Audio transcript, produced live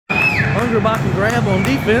Ungerbach and grab on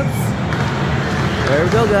defense. There we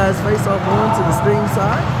go, guys. Face off going to the Sting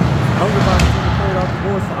side. Ungerbach is going to play it off the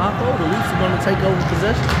boards for Oppo. The Leafs are going to take over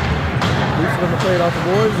possession. Leafs are going to play it off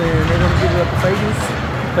the boards, and they're going to give it up to Fagans.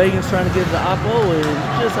 Fagans trying to get it to Oppo, and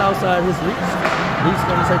just outside his reach. Leafs are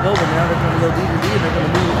going to take over now. They're going to go D to D, and they're going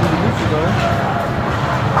to move it through the neutral zone.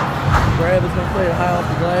 Grab is going to play it high off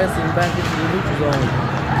the glass and back into the neutral zone.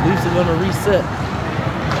 Leafs are going to reset.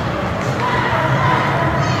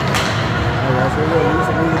 Alright, so Leafs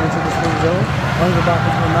are moving into the swing zone. Ungerbach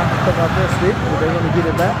is going to knock the puck off their stick, but they're going to get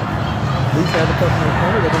it back. Leafs have the puck in the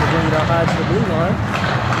corner. They're going to bring it out high to the blue line.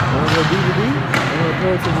 They're going to go D to D. They're going to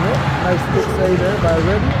throw it to the net. Nice quick save there by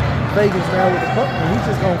Reddy. Fagans now with the puck, and he's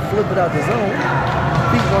just going to flip it out the zone.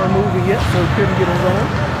 Feet weren't moving yet, so he couldn't get him going.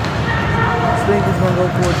 Sting is going to go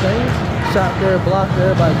for a change. Shot there, blocked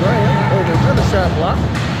there by Graham. Oh, there's another shot blocked.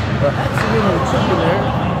 But accidentally tripping there.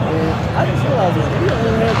 And I just realized that we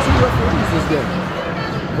only had 2 referees this game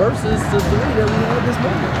versus the 3 that we had this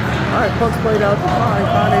morning. Alright, puck's played out to Fine.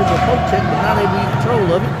 Fine able to poke check, but not able to get control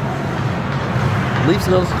of it. Leafs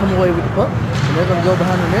are going to come away with the puck, and they're going to go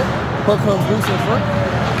behind the net. Puck comes loose in front.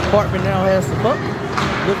 Hartman now has the puck.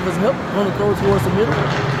 Looking for some help. Going to throw it towards the middle.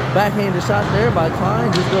 Backhanded shot there by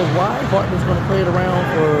Klein. Just goes wide. Hartman's going to play it around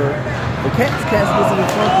for the Cats. Cats gets it in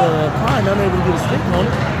front of Klein. Unable to get a stick on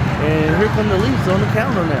it. And here come the Leafs on the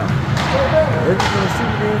counter now. They're just going to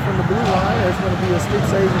shoot it in from the blue line. There's going to be a stick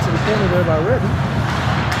save into the corner there by Reddy.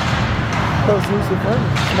 Puck's loose in front.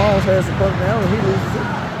 Smalls has the puck now and he loses it.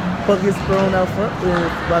 Puck gets thrown out front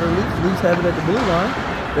by the Leafs. Leafs have it at the blue line.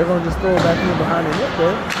 They're going to just throw it back in behind the net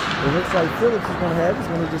there. It looks like Phillips is going to have it.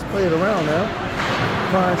 He's going to just play it around now.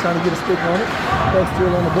 Klein trying to get a stick on it. Puck's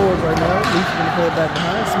still on the boards right now. Leafs are going to play it back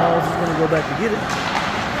behind. Smalls is going to go back to get it.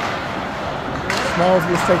 Smalls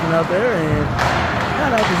gets taken out there and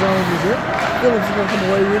not out the zone just yet. Phillips is going to come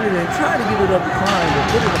away with it and try to get it up to Klein, but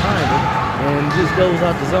put it behind him and just goes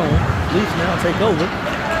out the zone. Leafs now take over.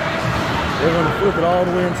 They're going to flip it all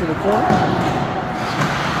the way into the corner.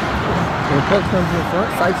 And the puck comes in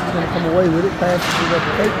front. Sykes is going to come away with it. Passes it up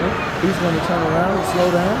to Caitlin. He's going to turn around and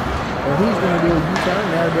slow down. And he's going to do a U-turn.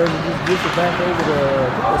 Now he doesn't just get it back over to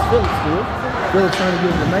Phillips still. Phillips trying to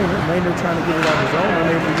get it to Maynard. Maynard trying to get it out of the zone.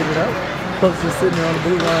 Unable to get it out. Puck's just sitting there on the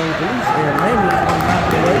blue line with the Leafs. And Maynard is going to knock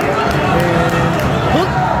it away. And hook.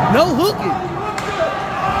 No hooking.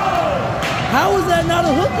 How is that not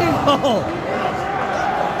a hooking ball?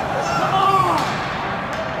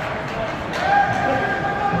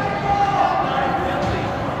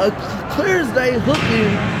 A clear as day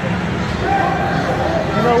hooking.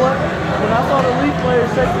 You know what? When I saw the Leaf player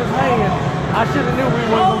shake his hand, I should have knew we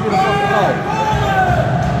weren't going to get a fucking call.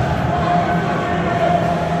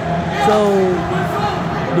 So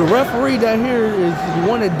the referee down here is the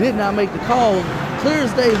one that did not make the call. Clear as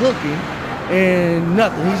day hooking and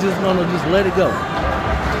nothing. He's just going to just let it go.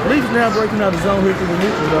 Leafs now breaking out the zone here through the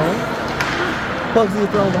neutral zone. Puck's is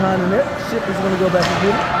thrown behind the net. Ship is going to go back and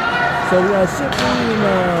get it. So we got Shipley and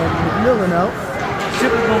McMillan out.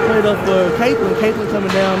 Shipley's going to play it up for Caitlin. Caitlin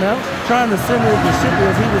coming down now. Trying to center it to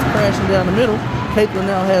Shipley as he was crashing down the middle. Caitlin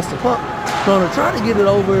now has the puck. Going to try to get it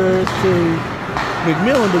over to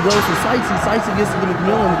McMillan, but goes to Sykesy. Sykesy gets it to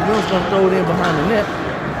McMillan. McMillan's going to throw it in behind the net.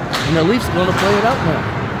 And the Leafs are going to play it out now.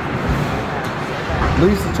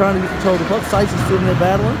 Leafs are trying to get control of the puck. Sykesy sitting there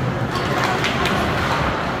battling.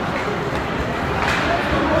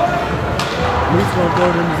 Leafs going to throw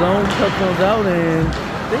it in the zone. Puck comes out, and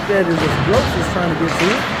I think that is Gross is trying to get to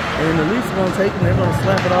it. And the Leafs are going to take it, and they're going to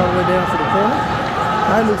slap it all the way down to the corner.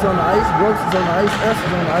 Heimlich's on the ice. Gross is on the ice. S is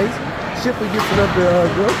on the ice. Shipley gets it up to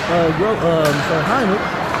Heimlich.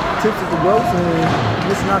 Tips it to Gross, and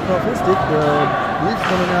gets knocked off his stick. The Leafs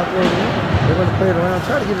coming out there again. They're going to play it around,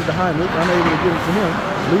 try to get it to Heimlich. I'm able to get it to him.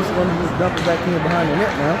 Leafs are going to just dump it back in behind the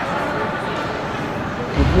net now.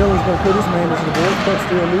 McMillan's going to put his man into the board. Puck's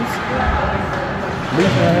still loose.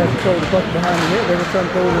 Leafs now has control of the puck behind the net. They're going to try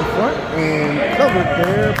to throw it in front and covered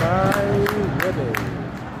there by Reddy.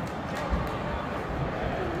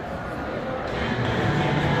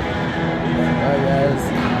 Alright guys,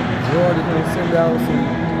 Jordan is going to send out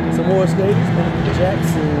some more skaters. Going to be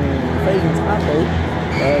Jackson, Fagans, Oppo,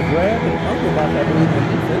 Grab, and Ungerbach, I believe, in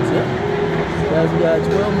defense. Yep. Guys, we got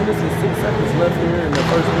 12 minutes and 6 seconds left here in the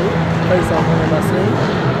first period. Face off on my scene.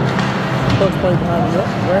 Puck's played behind the net.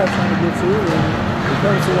 Grab trying to get to it. And he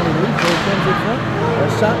comes to one of the Leafs. He comes in front. A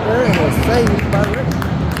shot there and a save by Reddy.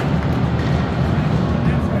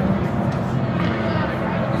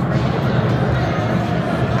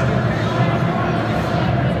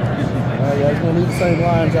 Alright guys, we're going to leave the same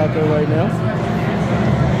lines out there right now.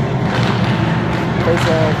 Face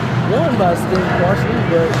off won by Sting partially,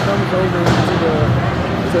 but comes over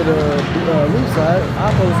to the Leaf side.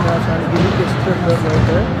 Oppo's now trying to get him, gets tripped up right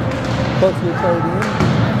there. Pucks get played in.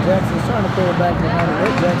 Jackson's trying to play it back behind the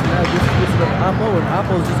net. Jackson now gets it up to Oppo, and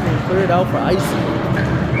Oppo's just going to clear it out for icing.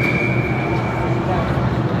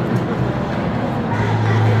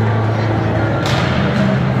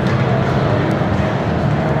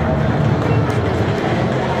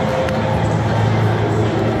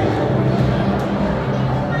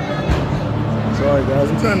 Sorry guys,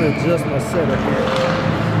 I'm trying to adjust my setup here.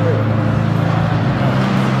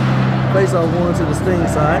 Face off one to the Sting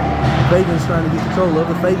side. Fagan's trying to get control of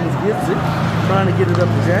it. Fagan's gets it, trying to get it up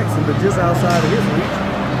to Jackson, but just outside of his reach.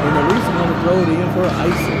 And the Leafs are going to throw it in for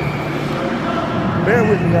icing. Bear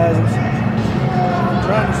with me guys, I'm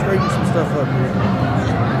trying to straighten some stuff up here.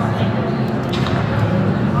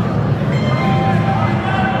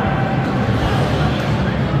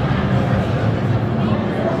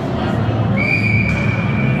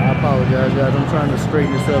 Apologize guys, I'm trying to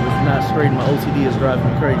straighten this up. It's not straight. My OCD is driving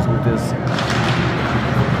me crazy with this.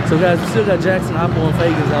 So guys, we still got Jackson, Oppo, and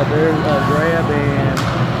Fagans out there. Grab and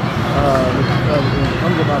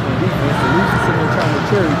Ungerbach on defense. The Leafs are sitting there trying to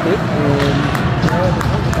cherry pick, and Grab and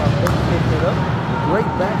Ungerbach both picked it up.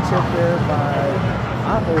 Great back check there by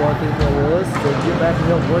Oppo, I think that was, to get back and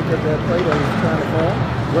help work at that play that was trying to form.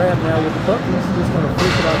 Grab now with the puck. He's just going to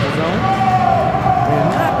flick it out the zone.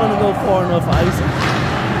 And not going to go far enough for icing.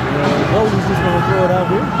 Goldie's just going to throw it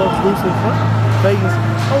out here. Puck's loose in front. Fagans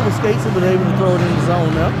overskates it, but able to throw it in the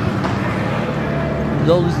zone now.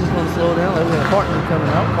 Goldie's just going to slow down. Like we have Hartman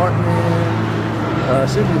coming out. Hartman,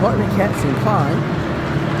 should be Hartman, Katz, and Klein.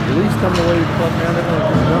 The Leafs coming away with the puck now. They're going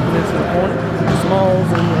to dump it into the corner. Smalls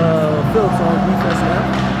and Phillips on defense now.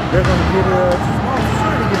 They're going to get it. Smalls is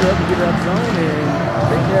trying to get it up and get it out the zone, and I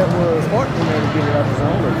think that was Hartman there to get it out the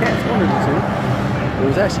zone, or Katz, one of the two. It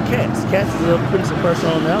was actually Katz. Katz is putting some pressure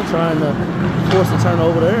on now, trying to force a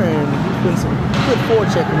turnover there, and he's putting some good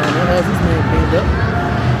forechecking on there, has his man pinned up.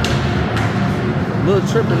 A little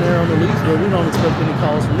tripping there on the Leafs, but we don't expect any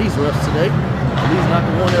calls from these refs today. The Leafs not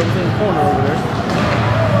the one that was in the corner over there.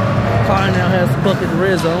 Klein now has the puck at the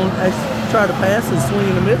red zone. Actually, try to pass and swing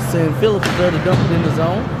and a miss, and Phillips is there to dump it in the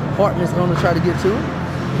zone. Hartman's going to try to get to it.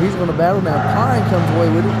 He's going to battle. Now Klein comes away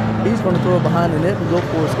with it. He's going to throw it behind the net and go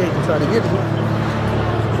for a skate to try to get to it.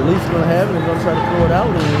 The Leafs are going to have it and going to try to throw it out,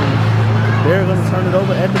 and they're going to turn it over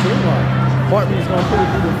at the blue line. Hartman is going to put it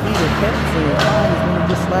through the feet of Katz, and Klein is going to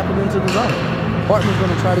just slap it into the zone. Hartman's going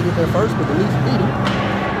to try to get there first, but the Leafs beat him.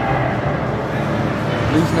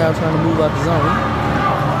 Leafs now trying to move out the zone.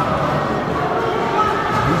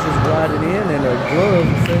 Leafs is gliding in, and a glove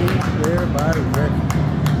saved there by the ref.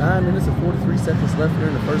 9 minutes and 43 seconds left here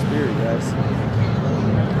in the first period, guys.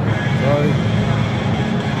 Sorry.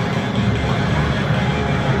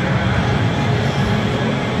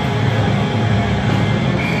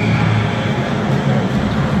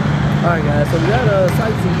 Alright guys, so we got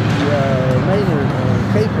Sightsy, Maynard, and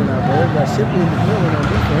Capron out there. We got Shipley and McMillan on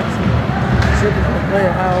defense. Shipley's going to play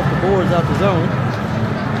it high off the boards out the zone.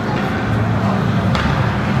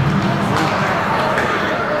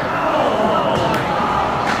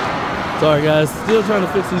 Sorry guys, still trying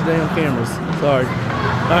to fix these damn cameras. Sorry.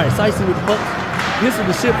 Alright, Sightsy with the puck. Gets it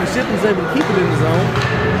to Shipley. Shipley's able to keep it in the zone.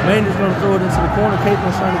 Maynard's going to throw it into the corner.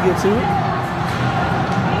 Capron's trying to get to it.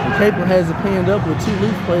 Capron has it pinned up with 2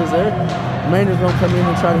 Leaf players there. Maynard's going to come in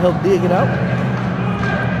and try to help dig it out.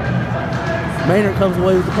 Maynard comes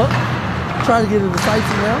away with the puck. Trying to get it to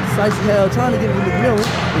Sightsy now. Sightsy trying to get it to McMillan.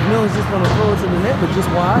 McMillan's just going to throw it to the net, but just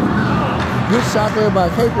wide. Good shot there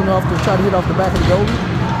by Capron off to try to hit off the back of the goalie.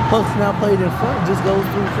 Puck's now played in front. Just goes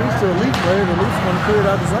through crease to a Leaf player. The Leaf's going to clear it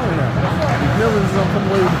out the zone now. McMillan's going to come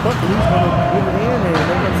away with the puck. The Leaf's going to give it in, and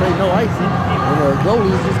they're going to say no icing. And the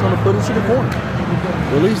goalie is just going to put it to the corner.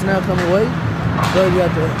 The Leafs now come away. So you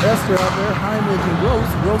got the Esther out there, Heimlich and Gross.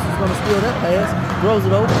 Gross is going to steal that pass, throws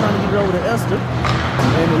it over, trying to get it over to Esther.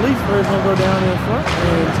 And the Leafs player is going to go down in front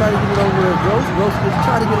and try to get it over to Gross. Gross is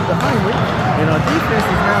try to get it to Heimlich. And our defense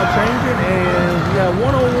is now changing, and we got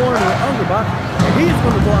one-on-one with Ungerbach. And he's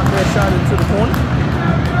going to block that shot into the corner.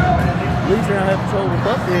 Leafs now have control of the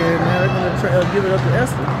puck, and now they're going to give it up to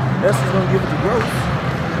Esther. Esther's going to give it to Gross.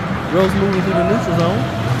 Gross moving through the neutral zone.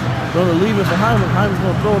 Going to leave it for Heimlich. Heimlich's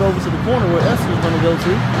going to throw it over to the corner where Esther's going to go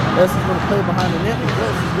to. Esther's going to play behind the net, and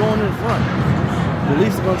Gross is going in front. The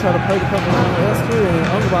Leafs are going to try to play the puck around with Esther, and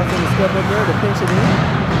Ungerbach's going to step up there to pinch it in.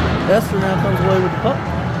 Esther now comes away with the puck.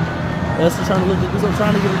 Esther trying to look at this,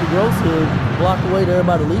 trying to get it to Gross to block away there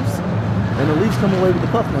by the Leafs. And the Leafs come away with the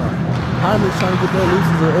puck now. Heimlich's trying to get that Leafs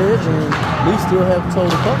to the edge, and Leafs still have control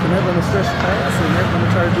of the puck, and they're going to stretch the pass, and they're going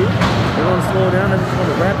to try to do it. They're going to slow it down, they're just going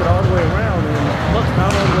to wrap it all the way around, and the puck's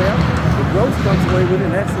not all the way out. The Gross comes away with it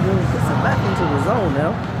and accidentally puts it back into the zone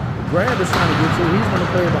now. The Grab is trying to get to it, he's going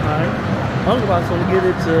to play it behind. Hungerbach's going to get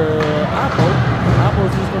it to Oppo.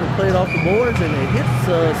 Oppo's just going to play it off the boards, and it hits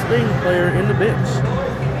Sting player in the bench.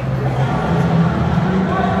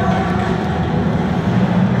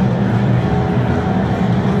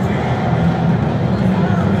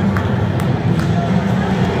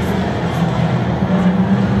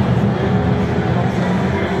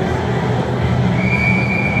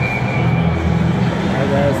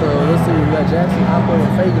 So let's see, we got Jackson, Oppo,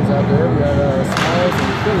 and Fagans out there. We got Smalls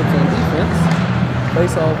and Phillips on defense.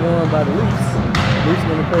 Face off won by the Leafs. Leafs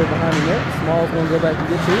going to play it behind the net. Smalls going to go back and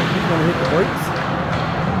get to it. He's going to hit the brakes.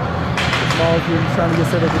 Smalls is trying to get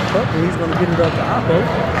set up with the puck, and he's going to get it up to Oppo.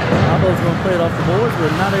 Oppo's going to play it off the boards, but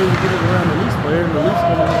not able to get it around the Leafs player, and the Leafs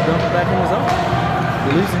going to just dump it back in his own.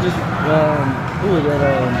 The Leafs are just, who was that?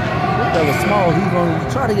 That was Small. He's going to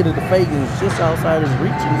try to get it to Fagans just outside his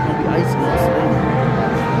reach, and he's going to be icing on Sting.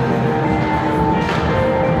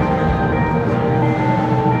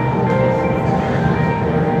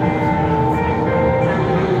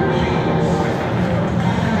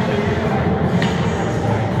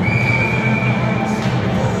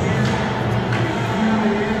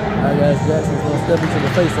 Jackson's going to step into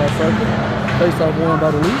the face-off circle. Face-off won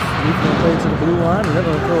by the Leafs. Leafs going to play it to the blue line, and they're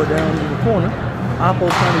going to throw it down in the corner.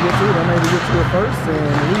 Oppo's trying to get to it. They're able to get to it first, and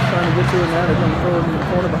the Leafs trying to get to it now. They're going to throw it in the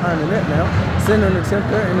corner behind the net now. Center an attempt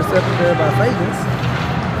there, intercepted there by Fagans.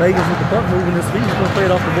 Fagans with the puck, moving his feet. He's going to play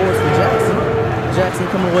it off the boards for Jackson. Jackson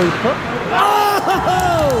coming away with the puck.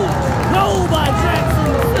 Oh! Goal by Jackson,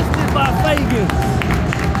 assisted by Fagans.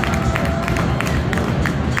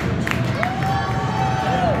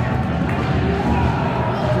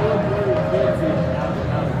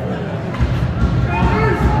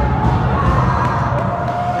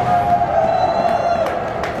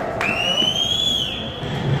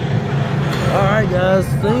 Guys,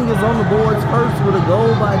 Sting is on the boards first with a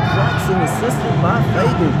goal by Jackson, assisted by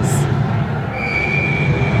Fagans.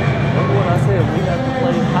 Remember what I said, we have to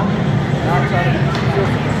play hockey, not try to be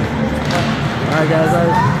consistent. Alright guys,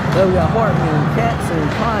 there we got Hartman, Katz, and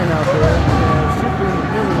Klein out there. Shifter in the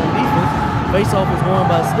middle on defense. Face-off is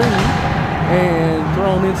won by Sting and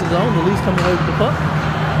thrown into the zone. The Leafs coming away with the puck.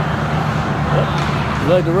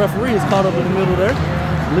 Like the referee is caught up in the middle there.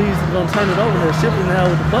 Lee's going to turn it over there, shifting now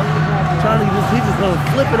with the puck. He's just going to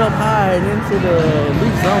flip it up high and into the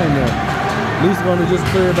Leaf zone there. Leaf's going to just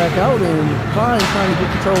clear it back out, and Klein's trying to get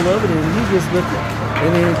control of it, and he gets lifted.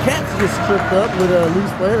 And then Katz gets tripped up with a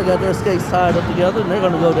Leafs player. They got their skates tied up together, and they're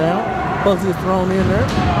going to go down. Puck gets thrown in there.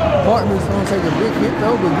 Hartman's going to take a big hit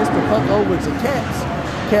though, but gets the puck over to Katz.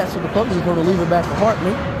 Katz with the puck is going to leave it back to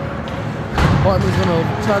Hartman. Hartman's going to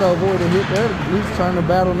try to avoid a hit there. Leafs trying to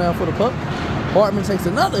battle now for the puck. Hartman takes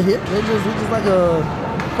another hit. It's just like a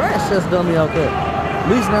crash test dummy out there.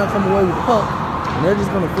 Leafs now come away with the puck, and they're just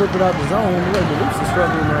going to flip it out the zone. The Leafs are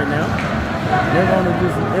struggling right now. They're going to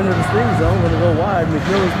just enter the Sting zone, going to go wide.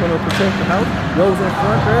 McMillan's going to protect the house. Goes in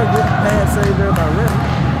front there, good pass save there by Remy.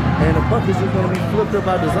 And the puck is just going to be flipped up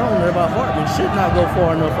out the zone there by Hartman. Should not go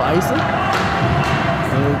far enough for icing.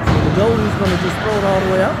 And the goalie's going to just throw it all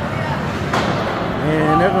the way out.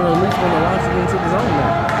 And they're going to at least launch it into the zone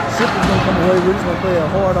now. Shifter's going to come away with it. He's going to play it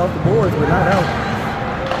hard off the boards, but not out.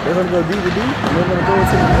 They're going to go D to D, and they're going to go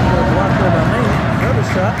into the net. They're blocked there by Maine. Another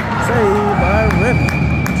shot, saved by Remy.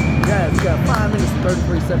 Guys, we got 5 minutes and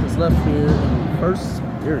 33 seconds left here in the first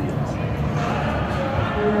period.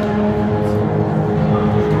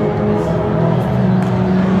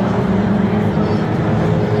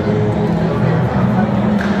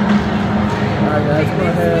 Alright guys, we're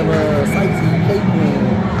going to have Sykes and Caden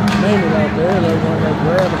Maynard out there. They're going to have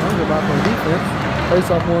Grab and Hungerbach on defense. Face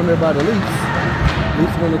off one there by the Leafs.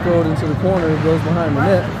 Leafs going to throw it into the corner. It goes behind the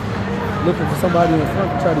net. Looking for somebody in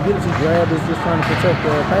front to try to get it to. Grab is just trying to protect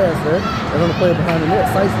the pass there. They're going to play it behind the net.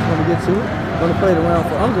 Sykes is going to get to it. Going to play it around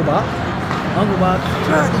for Hungerbach. Hungerbach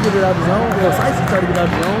tried to get it out of the zone. Well, Sykes tried to get it out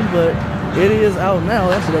of the zone, but it is out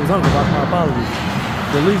now. Actually, that was Hungerbach. My apologies.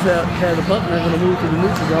 The Leafs had the puck, and they're going to move to the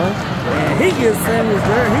neutral zone. And he gets sandwiched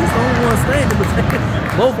there. He's the only one standing, but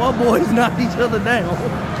both our boys knocked each other down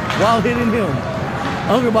while hitting him.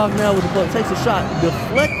 Hungerbach now with the puck takes a shot,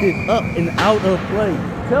 deflected up and out of play.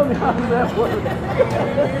 Tell me how does that work?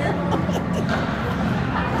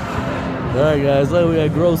 All right, guys. We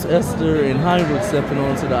got Gross, Esther, and Heinrich stepping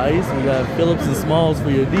onto the ice. We got Phillips and Smalls for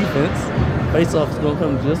your defense. Face-off is going to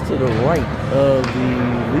come just to the right of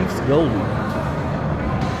the Leafs goalie.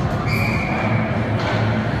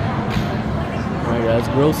 Alright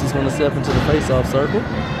guys, Gross is going to step into the face-off circle.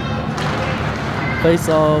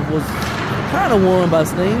 Face-off was kind of won by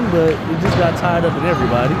Sting, but it just got tied up in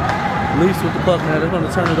everybody. Leafs with the puck now. They're going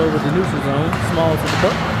to turn it over to neutral zone. Smalls with the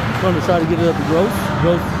puck. Going to try to get it up to Gross.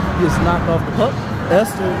 Gross gets knocked off the puck.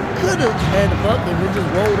 Esther could have had the puck and it just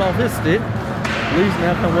rolled off his stick. Leafs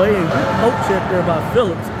now come away and get a poke check there by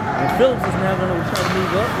Phillips. And Phillips is now going to try to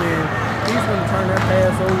move up and he's going to turn that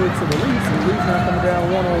pass over to the Leafs. And the Leafs now coming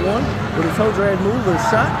down one-on-one with a toe drag move, a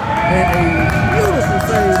shot, and a beautiful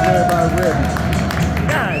save there by Rebby.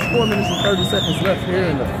 Guys, 4 minutes and 30 seconds left here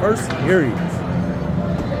in the first period.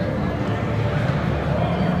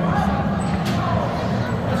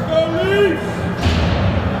 Let's go, Leafs!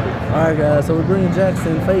 Alright guys, so we're bringing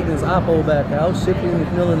Jackson Fagan's Oppo back out. Shipley and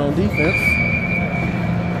McMillan on defense.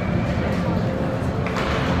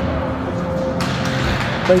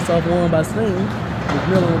 Face-off won by Sting.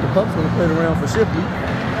 McMillan with the puck's going to play it around for Shipley.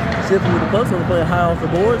 Shipley with the puck's going to play it high off the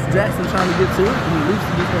boards. Jackson trying to get to it, and Leafs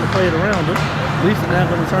is just going to play it around him. Leafs is now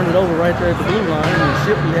going to turn it over right there at the blue line, and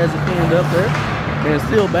Shipley has it pinned up there. And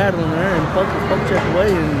still battling there, and puck check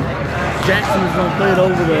away, and Jackson is going to play it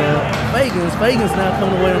over to Fagans. Fagans now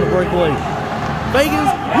coming away on the breakaway. Fagans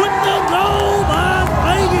with the goal by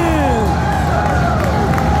Fagans!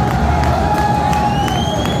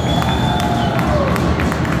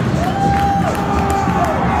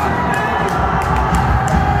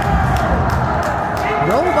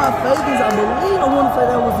 Goal by Fagans, I believe, I want to say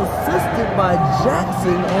that was assisted by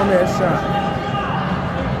Jackson on that shot.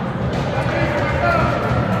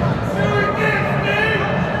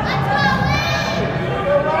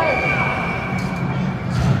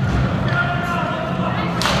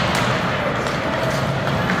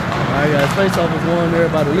 Alright guys, face-off is won there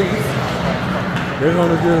by the Leafs. They're going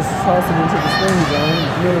to just toss it into the Sting zone.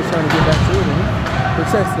 Miller's trying to get back to it and he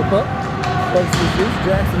protects the puck. Puck's loose.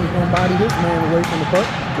 Jackson is going to body his man away from the puck.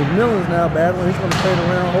 McMillan's now battling. He's going to play it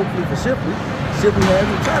around hopefully for Shipley. Shipley has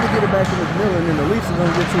it. Trying to get it back to McMillan and the Leafs are going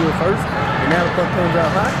to get to it first. And now the puck comes out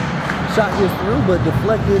high. Shot gets through but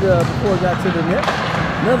deflected before it got to the net.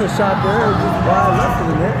 Another shot there, just wide left of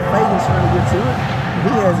the net. Fagan's trying to get to it.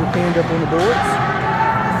 He has it pinned up on the boards.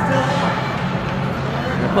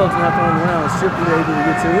 The puck's not thrown around. Shipley able to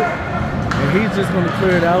get to it. And he's just going to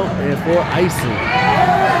clear it out and for icing.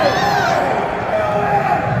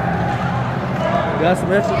 Got some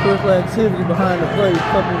extracurricular activity behind the play.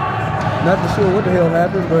 Not too sure what the hell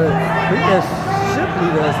happened, but I think that's Shipley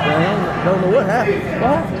that's down. Don't know what happened.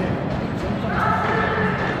 What happened?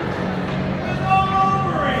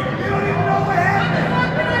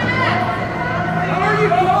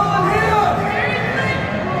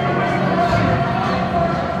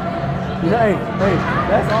 Hey,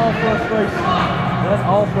 that's all frustration. That's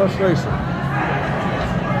all frustration.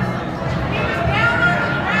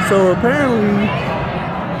 So apparently,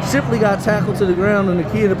 Shipley got tackled to the ground, and the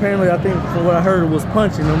kid apparently, I think, from what I heard, was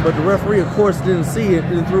punching him. But the referee, of course, didn't see it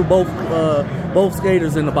and threw both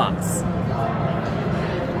skaters in the box.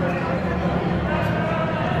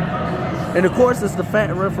 And of course, it's the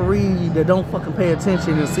fat referee that don't fucking pay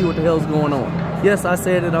attention and see what the hell's going on. Yes, I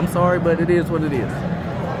said it. I'm sorry, but it is what it is.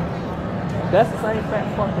 That's the same fat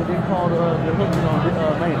fuck that they called the hooking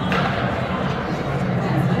on man.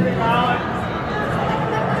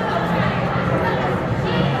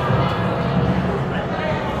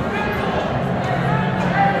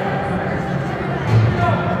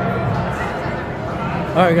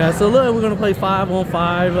 Alright guys, so look, we're going to play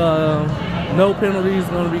 5-on-5. No penalties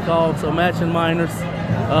going to be called, so matching minors.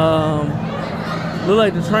 Look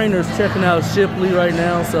like the trainer's checking out Shipley right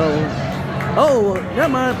now, so... Oh, never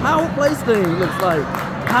mind. Power play Sting, looks like.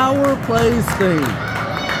 Power play Sting.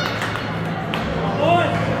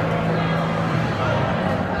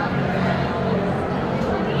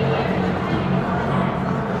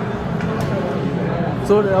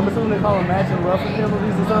 So I'm assuming they call them matching roughing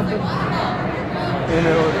penalties or something? And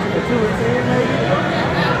the 2 and 10 maybe?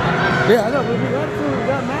 Yeah, I know. We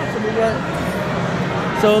got matching. We got...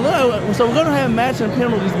 So we're going to have matching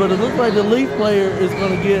penalties, but it looks like the Leaf player is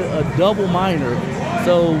going to get a double minor.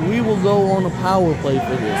 So we will go on a power play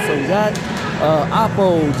for this. So we got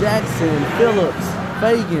Oppo, Jackson, Phillips,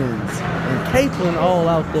 Fagans, and Capelin all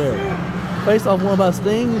out there. Face off one by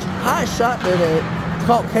Sting. High shot there that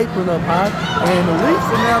caught Capelin up high. And the Leafs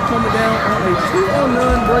are now coming down on a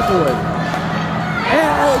 2-on-none breakaway.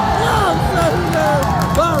 And a glove save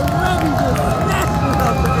by Rebby just snatched it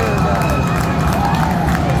up the air, guys.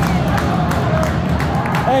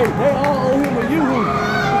 Hey, they all owe him a yoo-hoo.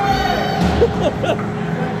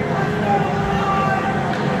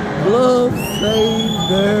 Glove save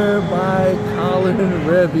there by Colin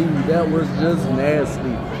Rebby. That was just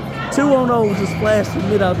nasty. 2-on-0 just splashed the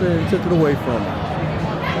mid out there and took it away from him.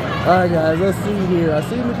 All right, guys, let's see here. I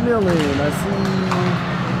see McMillan.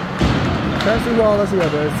 I see who all I see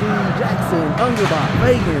out there. I see Jackson, Ungerbach,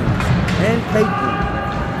 Fagans, and Caitlin.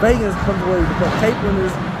 Fagans comes away with the puck. Caitlin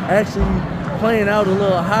is actually playing out a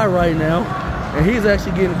little high right now, and he's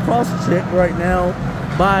actually getting cross-checked right now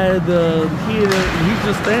by the kid. He's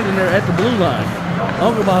just standing there at the blue line.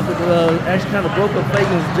 Ungerbach actually kind of broke up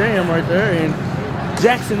Fagan's jam right there, and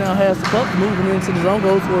Jackson now has the puck, moving into the zone,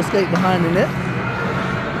 goes for a skate behind the net.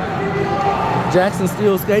 Jackson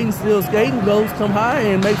still skating, goes come high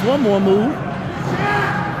and makes one more move.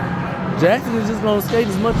 Jackson is just going to skate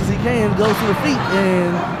as much as he can, goes to the feet,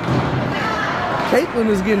 and Caitlin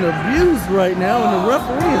is getting abused right now, and the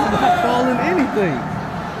referee is not calling anything.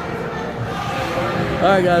 All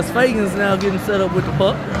right, guys, Fagan's now getting set up with the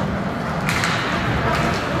puck.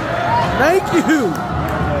 Thank you.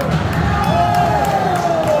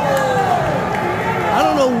 I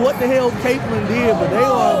don't know what the hell Caitlin did, but they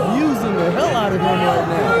are abusing the hell out of him right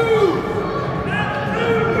now.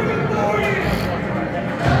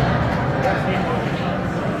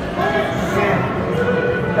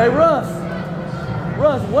 Hey, Russ,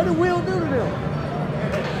 what did Will do to them?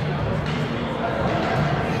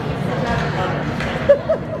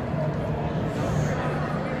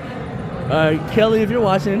 All right, Kelly, if you're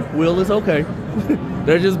watching, Will is okay.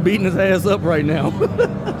 They're just beating his ass up right now.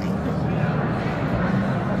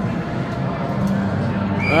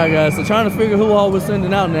 All right, guys, so trying to figure who all we're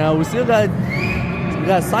sending out now. We got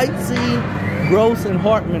Sightsee, Gross, and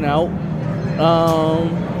Hartman out.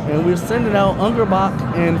 And we're sending out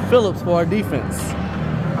Ungerbach and Phillips for our defense.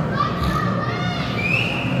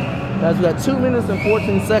 Guys, we got 2 minutes and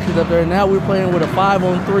 14 seconds up there. Now we're playing with a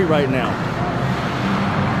 5-on-3 right now.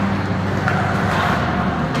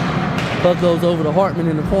 Puck goes over to Hartman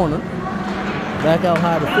in the corner. Back out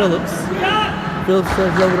high to Phillips. Phillips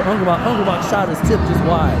turns over to Ungerbach. Ungerbach's shot is tipped just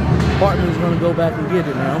wide. Hartman's going to go back and get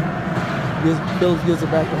it now. Phillips gives it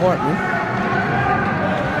back to Hartman.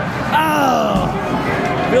 Oh!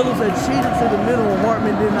 Phillips had cheated to the middle and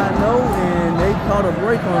Hartman did not know, and they caught a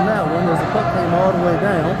break on that one as the puck came all the way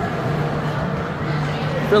down.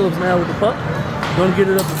 Phillips now with the puck. Going to get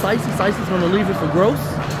it up to Sightsee. Sightsee's going to leave it for Gross.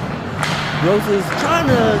 Gross is got a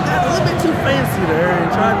little bit too fancy there and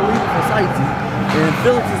trying to leave it for Sightsee. And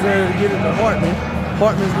Phillips is there to get it to Hartman.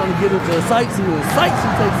 Hartman's going to get it to Sightsee, and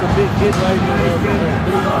Sightsee takes a big hit right in the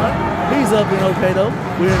blue line. He's up and okay though.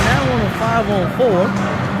 We're now on a 5-on-4.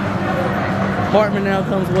 Hartman now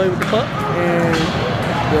comes away with the puck, and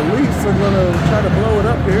the Leafs are going to try to blow it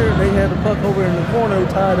up here. They have the puck over in the corner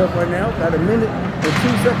tied up right now. Got a minute and 2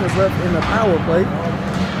 seconds left in the power play.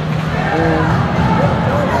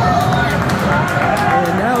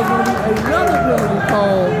 And now it's going to be another penalty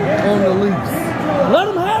call on the Leafs. Let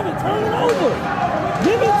him have it. Turn it over.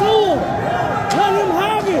 Give it to him. Let him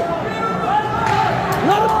have it.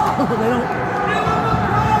 Let him. They don't.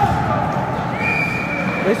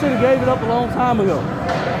 They should have gave it up a long time ago.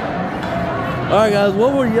 All right, guys.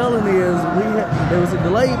 What we're yelling is there was a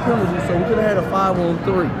delayed penalty, so we could have had a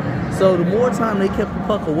 5-on-3. So the more time they kept the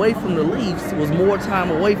puck away from the Leafs was more time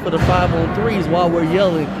away for the 5-on-3s while we're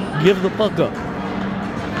yelling, give the puck up.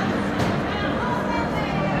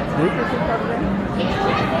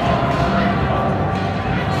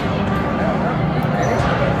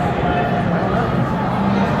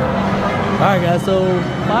 All right, guys, so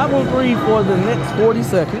 5-on-3 for the next 40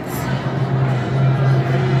 seconds.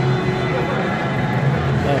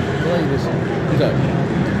 Okay.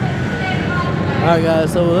 All right,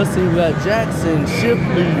 guys, so let's see. We got Jackson,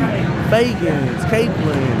 Shipley, Fagans,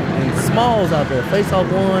 Caitlin, and Smalls out there.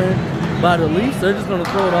 Face-off won by the Leafs. They're just going to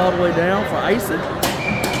throw it all the way down for icing.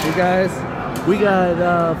 Hey, guys, we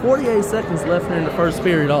got 48 seconds left in the first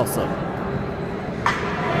period also.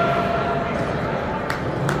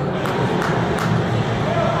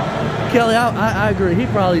 Kelly, I agree. He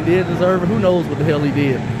probably did deserve it. Who knows what the hell he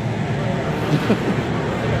did.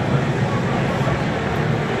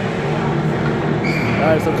 All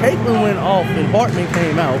right, so Caitlin went off and Hartman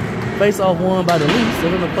came out. Face-off won by the Leafs. They're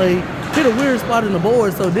going to hit a weird spot in the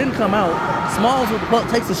board, so it didn't come out. Smalls with the puck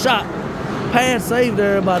takes a shot. Pad saved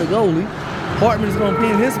there by the goalie. Hartman is going to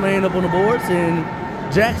pin his man up on the boards, and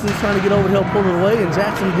Jackson's trying to get over to help pull it away, and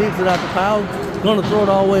Jackson digs it out the pile. Going to throw it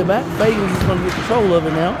all the way back. Fagans is going to get control of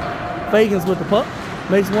it now. Fagans with the puck.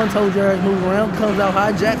 Makes one toe drag move around. Comes out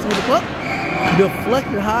high. Jackson with the puck.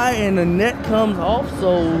 Deflected high, and the net comes off,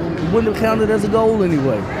 so it wouldn't have counted as a goal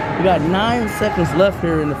anyway. We got 9 seconds left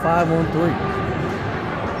here in the 5-on-3.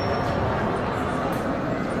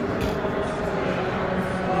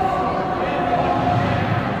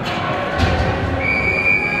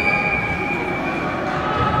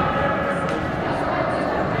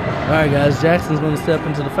 Alright guys, Jackson's going to step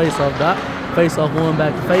into the face-off dot. Face-off one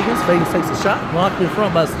back to Fagans. Fagans takes a shot, blocked in front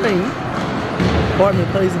by Sting. Hartman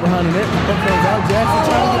plays it behind the net. Puck comes out. Jackson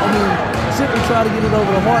trying to get, Shipley trying to get it over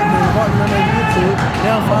to Hartman. Hartman not able to get to it.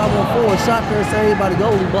 Now 5-on-4. Shot there saved by the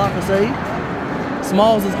goalie. Blocker save.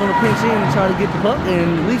 Smalls is going to pinch in and try to get the puck,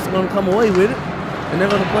 and the Leafs are going to come away with it. And they're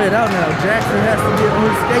going to play it out now. Jackson has to get on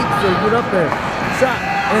his skates to get up there. Shot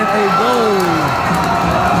and a goal.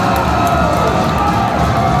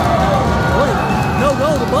 Wait, no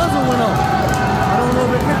goal. The buzzer went off. I don't know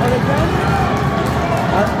if they counted.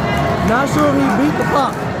 Not sure if he beat the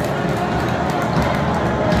puck.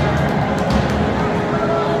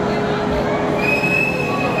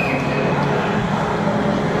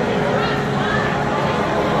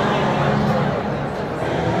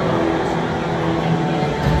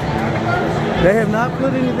 They have not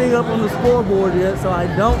put anything up on the scoreboard yet, so I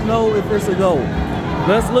don't know if it's a goal.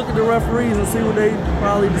 Let's look at the referees and see what they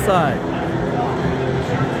probably decide.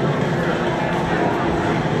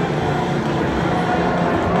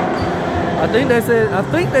 I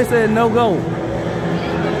think they said no goal.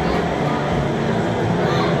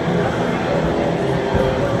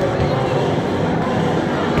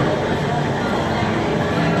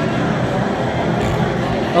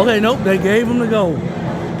 Okay, nope, they gave him the goal.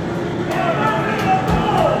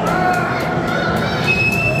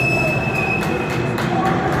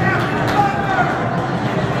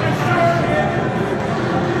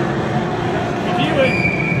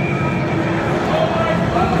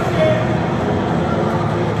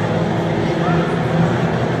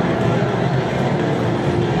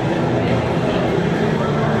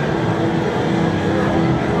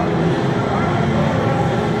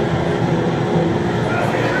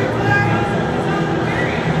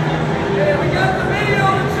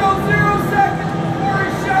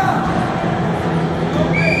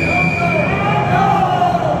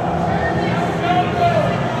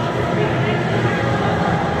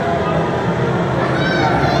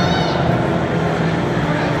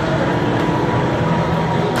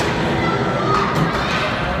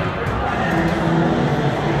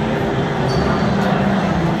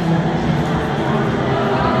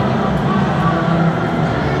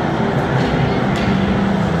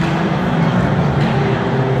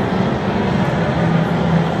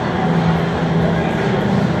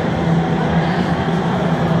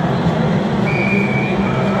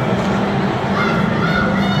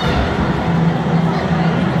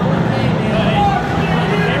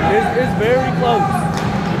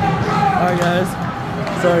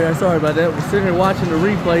 Sorry about that. We're sitting here watching the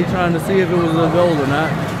replay, trying to see if it was a goal or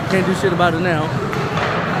not. Can't do shit about it now.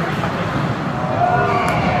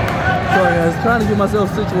 Sorry guys, trying to get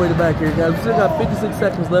myself situated back here, guys. We still got 56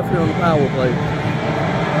 seconds left here on the power play.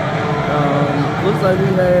 Looks like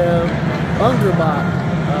we have Ungerbach,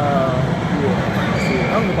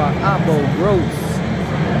 Ungerbach, Oppo, Gross,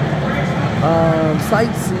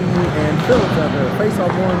 Sightsee, and Phillips out there. Face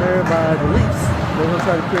off one there by the Leafs. They're gonna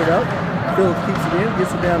try to clear it out. Phillips keeps it in,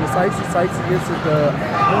 gets it down to Sightsee. Sightsee gets it to,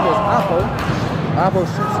 I think it's Oppo. Oppo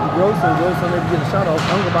shoots to Gross, and Gross unable to get a shot off.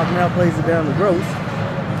 Ungerbach now plays it down to Gross.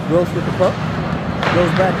 Gross with the puck.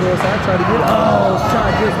 Goes back to the side, try to get it. Oh, shot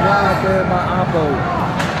just wide there by Oppo.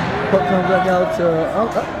 Puck comes back out to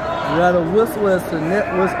we got a whistle as the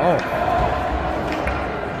net was off.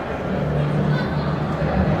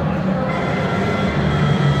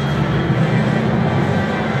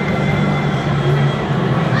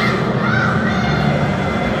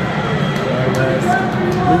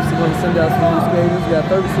 Going to send out some new skaters. We got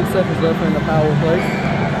 36 seconds left in the power play.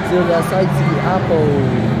 Still got Sightsee, Oppo,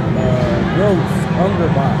 Gross,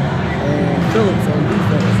 Ungerbach, and Phillips on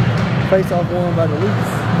defense. Face off one by the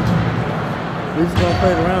Leafs. Leafs going to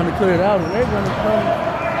play it around to clear it out, and they're going to come.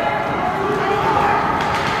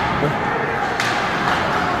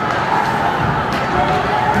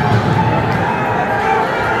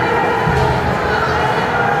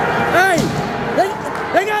 Hey,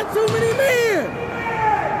 they got too many men.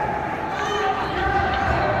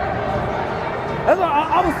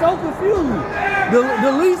 I was so confused.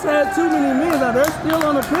 The Leafs had too many men. Now they're still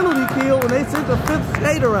on a penalty kill when they sent the 5th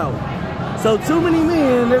skater out. So too many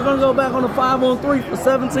men. They're going to go back on a 5-on-3 for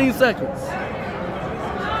 17 seconds.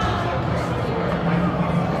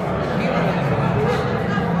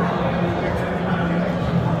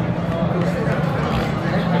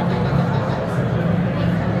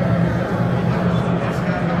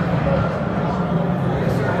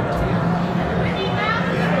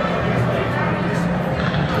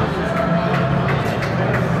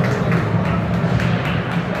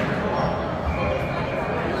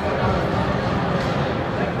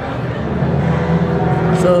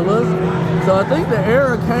 So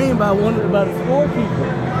error came by the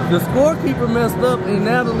scorekeeper. The scorekeeper messed up, and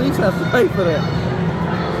now the Leafs have to pay for that.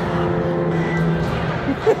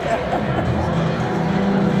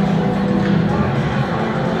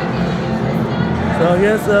 So I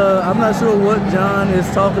guess I'm not sure what John is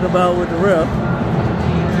talking about with the ref.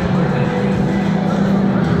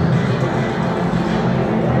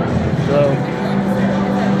 So,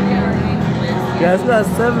 guys, we got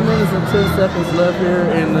 7 minutes and 10 seconds left here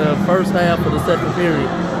in the first half of the second period.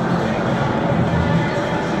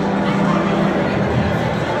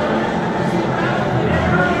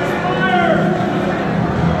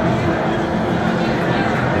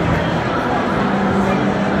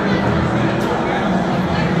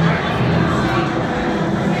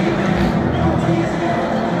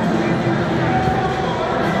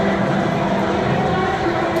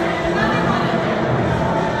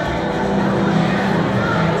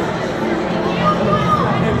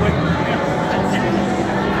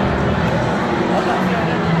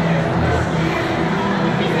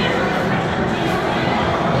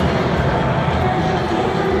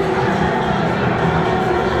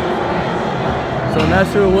 Not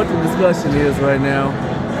sure what the discussion is right now.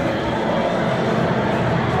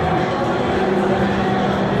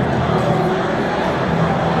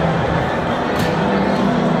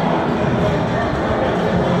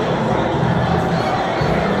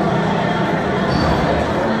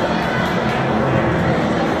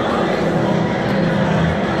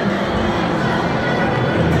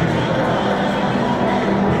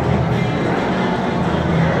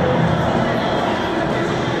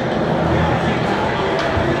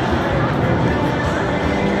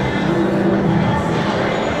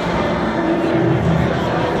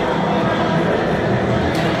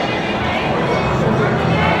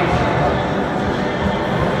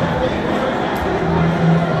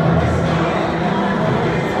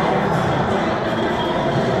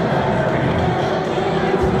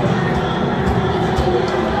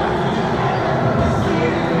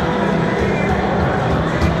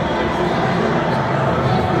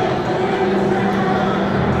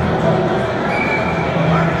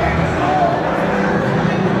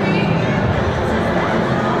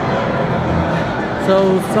 So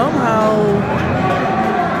somehow,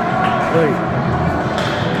 wait,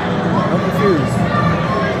 I'm confused.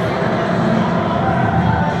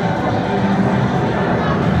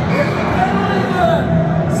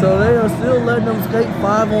 So they are still letting them skate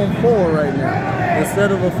 5-on-4 right now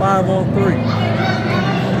instead of a 5-on-3.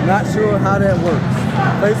 Not sure how that works.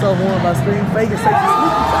 Face off won by Sting. Fagan takes a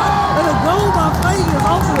sneaky shot, and a goal by Fagan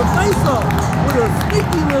off of the face off with a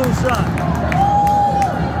sneaky little shot.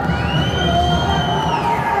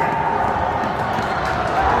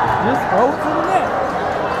 Just throw it to the net.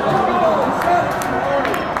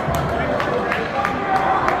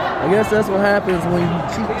 I guess that's what happens when you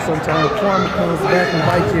cheat sometimes. Karma comes back and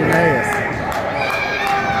bites you in the ass.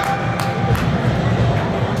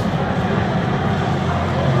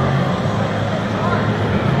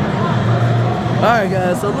 Alright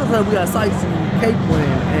guys, so it looks like we got Sykes and Capelin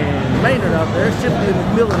and Maynard out there. Shipley and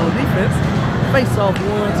McMillan on defense. Face off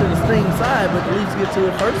one to the Sting side, but the Leafs get to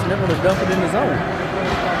it first and they're going to dump it in the zone.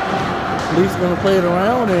 Leafs going to play it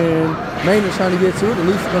around, and Maynard's trying to get to it. The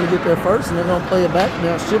Leafs are going to get there first, and they're going to play it back.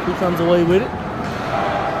 Now Shipley comes away with it.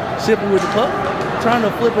 Shipley with the puck, trying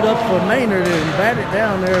to flip it up for Maynard and bat it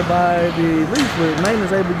down there by the Leafs, but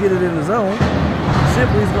Maynard's able to get it in the zone.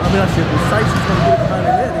 Sykes is going to get it behind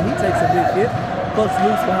the net, and he takes a big hit. Puck's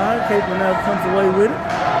loose behind. Capelin now comes away with it.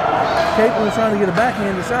 Capelin trying to get a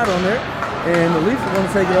backhanded shot on there, and the Leafs are going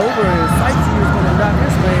to take it over, and Sykes is going to knock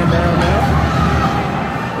this man down now.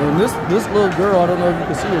 And this little girl, I don't know if you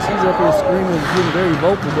can see her, she's up here screaming, getting very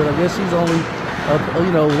vocal, but I guess she's only,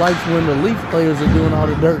 likes when the Leaf players are doing all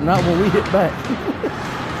the dirt, not when we hit back.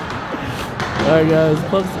 All right, guys,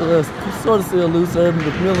 puck's sort of still loose there, but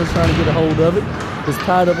McMillan's trying to get a hold of it. It's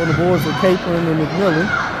tied up on the boards with Capelin and McMillan.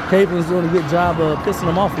 Caplin's doing a good job of pissing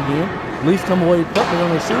them off again. Leafs come away with the puck, they're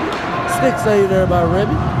going to shoot it. Stick save there by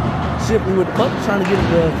Rebby. Shipley with the puck, trying to get it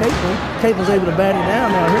to Capelin. Caplin's able to bat it down.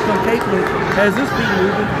 Now here comes Capelin, has his feet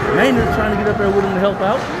moving. Maynard's trying to get up there with him to help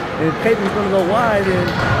out. And Caplin's going to go wide, and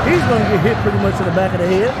he's going to get hit pretty much in the back of the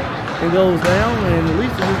head. It goes down, and the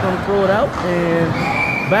Leafs are just going to throw it out. And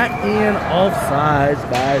back in offsides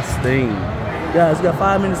by Sting. Guys, we got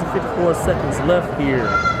 5 minutes and 54 seconds left here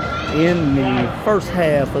in the first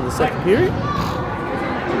half of the second period.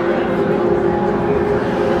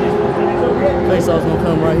 Faceoff's gonna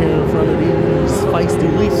come right here in front of these feisty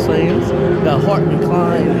Leafs fans. We got Hartman,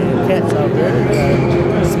 Klein, and Katz out there. We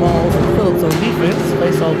got Smalls and Phillips on defense.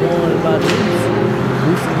 Faceoff won by the Leafs.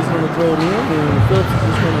 Leafs Leafs is just going to throw it in, and Phillips is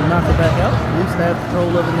just going to knock it back out. Leafs have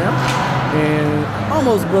control of it now. And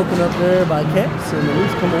almost broken up there by Cats, and the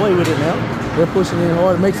Leafs come away with it now. They're pushing in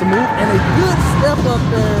hard, makes a move, and a good step up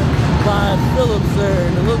there by Phillips there.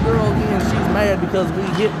 And the little girl again, she's mad because we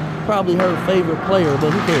hit probably her favorite player,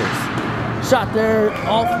 but who cares? Shot there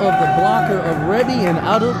off of the blocker of Rebby and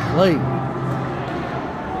out of play.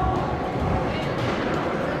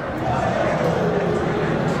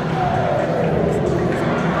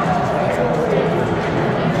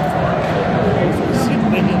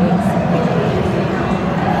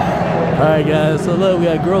 Alright guys, so look, we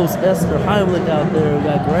got Gross, Esther, Heimlich out there. We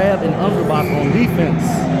got Grab and Underbach on defense.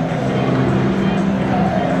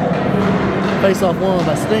 Face off one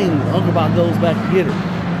by Sting. Underbach goes back to get it.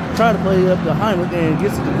 Try to play up to Heimlich and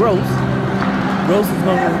gets it to Gross. Gross is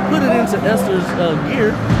going to put it into Esther's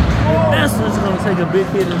gear. And Esther's going to take a big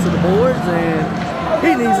hit into the boards, and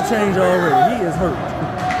he needs a change already. He is hurt.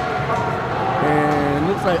 And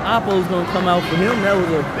looks like Oppo's going to come out for him. That was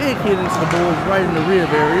a big hit into the boards right in the rib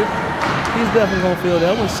area. He's definitely going to feel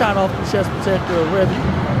that one. Shot off the chest protector of Rebby.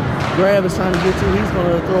 Grab is trying to get to. He's going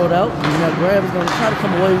to throw it out. And now Grab is going to try to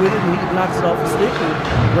come away with it, and he knocks it off the stick. And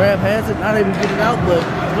Grab has it. Not able to get it out, but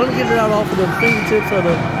going to get it out off of the fingertips of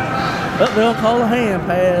the... they'll call a hand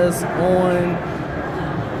pass on...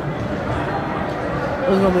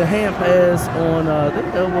 There's going to be a hand pass on... I think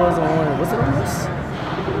that was on... Was it on this?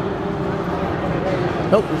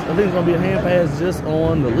 Nope. I think it's going to be a hand pass just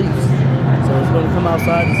on the Leafs. So it's going to come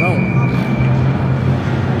outside the zone.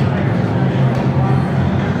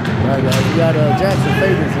 Alright guys, we got Jackson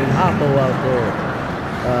Favors and Oppo out there.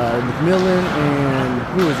 McMillan and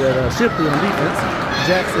who is that? Shipley on defense.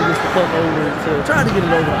 Jackson gets the puck over to try to get it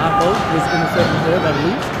over to Oppo. It's intercepted there by the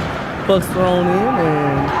Leafs. Puck's thrown in,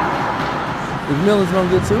 and McMillan's going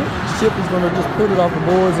to get to it. Shipley's going to just put it off the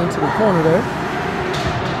boards into the corner there.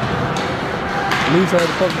 Leafs had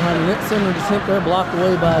the puck behind the net. Center attempt there, blocked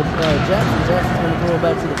away by Jackson. Jackson's going to throw it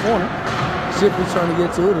back to the corner. Shipley's trying to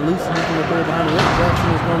get to it. The Leafs is just going to throw it behind the net. Jackson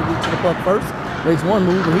is going to get to the puck first. Makes one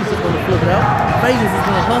move, and he's just going to flip it out. Fagans is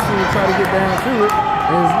going to hustle and try to get down to it.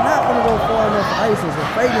 And it's not going to go far enough for icing. So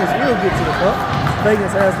Fagans will get to the puck.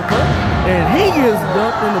 Fagans has the puck. And he gets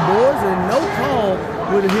dumped in the boards, and no call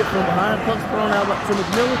with a hit from behind. Puck's thrown out to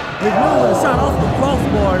McMillan. McMillan with a shot off the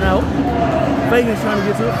crossbar now. Fagans trying to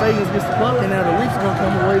get to it. Fagans gets the puck, and now the Leafs are going to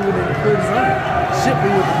come away with it and clear the zone.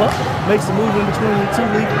 Shipley with the puck. Makes a move in between the two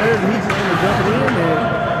Leaf players, and he's just going to jump it in. And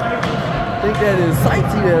I think that is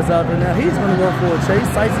Sightsy that's out there now. He's going to go for a chase.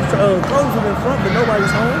 Sightsy throws it in front, but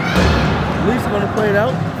nobody's home. Leafs are going to play it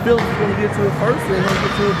out. Phillips is going to get to it first. They're going to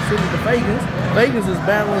get to it to send it to Fagans. Fagans is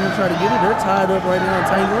battling to try to get it. They're tied up right now,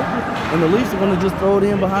 tangling. And the Leafs are going to just throw it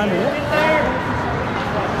in behind the net.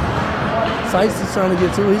 Sykes is trying to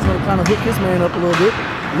get to it. He's going to kind of hook his man up a little bit.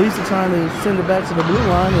 Leafs are trying to send it back to the blue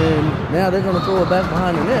line, and now they're going to throw it back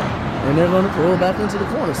behind the net. And they're going to throw it back into the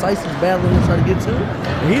corner. Sykes is battling to try to get to it.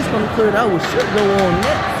 And he's going to clear it out, which should go on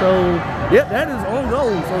net. So, yep, that is on goal.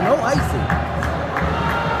 So no icing.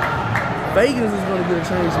 Fagans is going to get a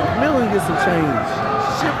change. McMillan gets a change.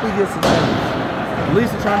 Shipley gets a change. The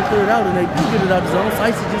Leafs are trying to clear it out, and they do get it out of the zone.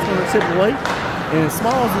 Sykes is just going to tip away. And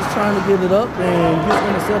Smalls is trying to get it up and gets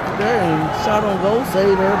intercepted there and shot on goal,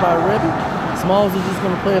 saved there by Rebby. Smalls is just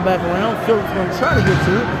going to play it back around. Phillips is going to try to get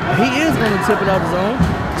to it. He is going to tip it out of the zone.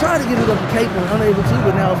 Try to get it up to Capel, unable to,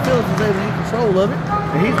 but now Phillips is able to get control of it,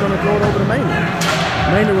 and he's going to throw it over to Maynard.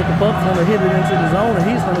 Maynard with the puck is going to hit it into the zone, and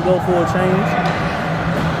he's going to go for a change.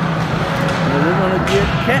 And we're going to get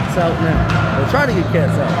Cats out now. Or try to get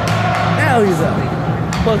Cats out. Now he's out.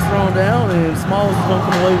 Puck's thrown down, and Smalls is going to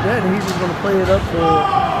come away with that, and he's just going to play it up for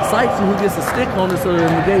Sykes, who gets a stick on it so to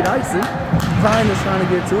negate icing. Klein is trying to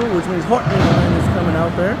get to it, which means Hartman is coming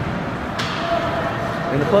out there.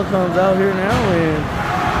 And the puck comes out here now, and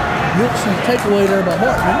gets some takeaway there by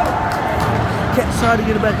Hartman. Cats try to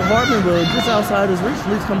get it back to Hartman, but just outside his reach.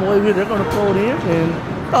 Leafs come away with it. They're going to throw it in, and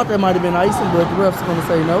thought that might have been icing, but the refs are going to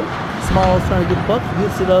say no. Smalls trying to get the puck,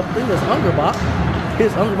 gets it up. I think that's Ungerbach.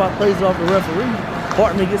 Ungerbach plays it off the referee.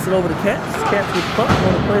 Hartman gets it over to Cats. Cats with the puck,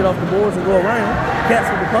 going to play it off the boards and go around. Cats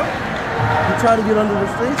with the puck. He try to get under the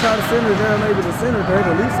string, try to center it there, maybe the center there.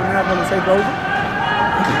 The Leafs are now going to take over.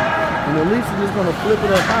 And the Leafs are just going to flip it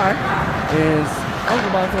up high. And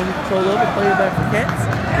Ungerbach's going to get control of it, play it back for Cats.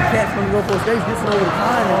 The Cats going to go for a skate, gets it over to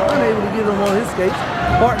Klein, and unable to get him on his skates.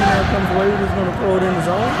 Hartman now comes away with it, he's going to throw it in the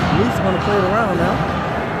zone. The Leafs are going to play it around now.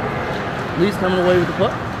 Leafs coming away with the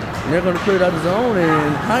puck. And they're going to clear it out of the zone,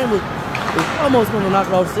 and Heimlich is almost going to knock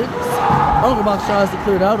it off six. Ungerbach tries to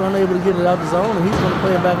clear it out, unable to get it out the zone, and he's going to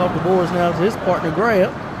play it back off the boards now to his partner,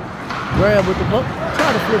 Grab. Grab with the puck. Try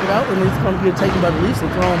try to flip it out, and it's going to get taken by the Leafs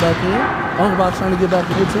and thrown back in. Ungerbach trying to get back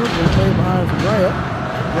to get to it. Going to play behind for grab.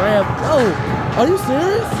 Grab. Oh, are you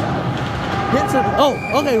serious? Hit to. Oh,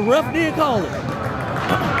 okay. Ref did call it.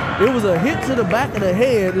 It was a hit to the back of the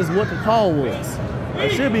head, is what the call was.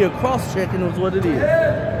 It should be a cross checking, is what it is.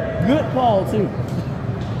 Good call too.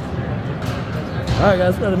 All right,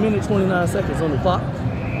 guys. We got 1 minute 29 seconds on the clock.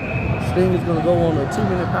 Sting is going to go on a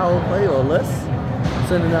 2-minute power play or less.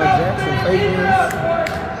 Sending out Jackson, Fagans,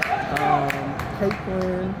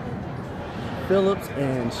 Caitlin, Phillips,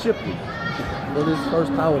 and Shipley for this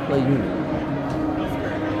first power play unit.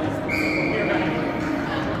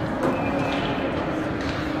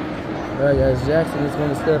 All right, guys. Jackson is going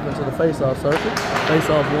to step into the face-off circle.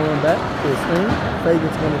 Face-off one back to Sting.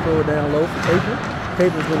 Fagans going to throw it down low for Caitlin.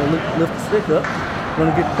 Caitlin's going to lift the stick up.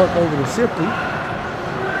 Going to get the puck over to Shipley.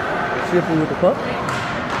 Shipley with the puck.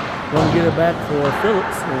 Going to get it back for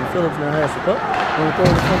Phillips, and Phillips now has the puck. Going to throw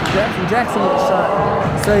it to Jackson. Jackson with the shot.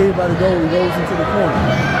 Saved by the goalie. Goes into the corner.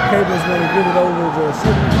 Cable's going to give it over to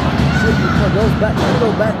Shipley. Shipley goes back. Go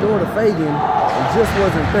back door to Fagan. It just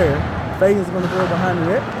wasn't fair. Fagan's going to throw it behind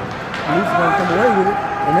the net. The Leafs are going to come away with it,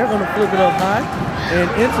 and they're going to flip it up high and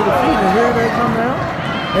into the feet. And here they come now,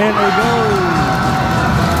 and they go.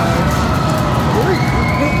 The Leafs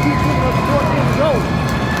keep picking up the 14th goal.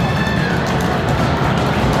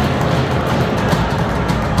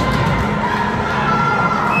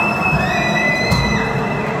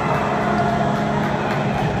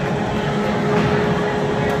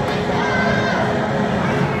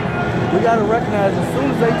 We got to recognize as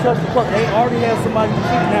soon as they touch the puck, they already have somebody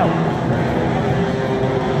shooting out.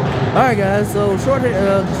 All right, guys. So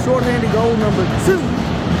shorthanded goal number 2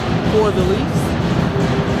 for the Leafs.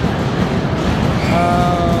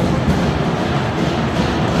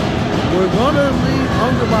 We're gonna leave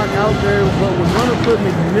Ungerbach out there, but we're gonna put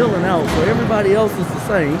McMillan out. So everybody else is the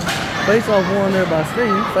same. Face-off one there by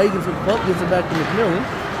Sting. Fagans with the puck, gets it back to McMillan.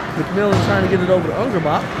 McMillan trying to get it over to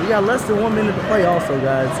Ungerbach. We got less than 1 minute to play also,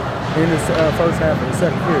 guys, in this first half of the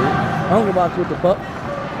second period. Ungerbach with the puck.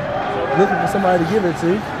 Looking for somebody to give it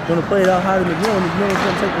to. Gonna play it out high to McMillan. McMillan's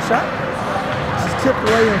gonna take the shot. Just tipped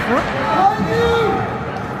away in front.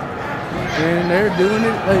 And they're doing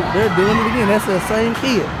it. They're doing it again. That's the same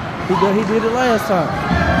kid. He did it last time. All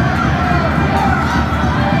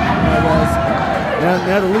right, guys.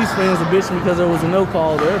 Now the Leafs fans are bitching because there was a no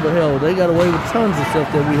call there, but hell, they got away with tons of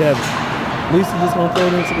stuff that we haven't. Leafs are just gonna throw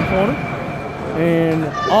it into the corner. And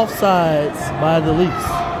offsides by the Leafs.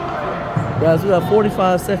 Guys, we got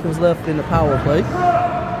 45 seconds left in the power play.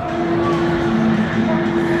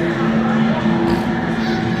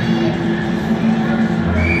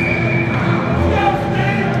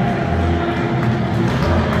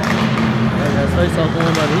 Face off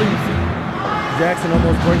going by the Leafs. Jackson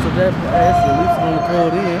almost breaks up that pass. The Leafs are going to throw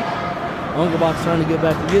it in. Ungerbach's trying to get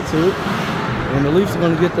back to get to it. And the Leafs are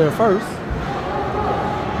going to get there first.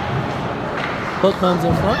 Puck comes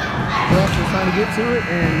in front. Jackson's trying to get to it.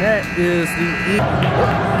 And that is the end.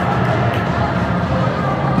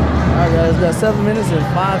 Alright, guys. Got 7 minutes and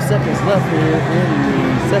 5 seconds left here in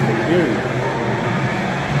the second period.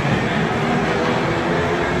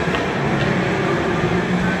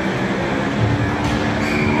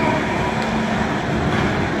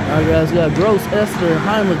 Alright, guys, we got Gross, Esther, and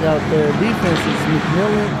Heimlich out there. Defense is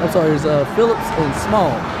McMillan. I'm sorry, it's Phillips and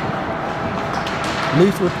Small.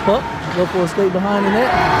 Leafs with the puck. Go for a skate behind the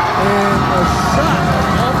net. And a shot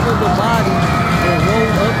off of the body and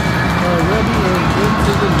roll up Rebby and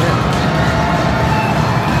into the net.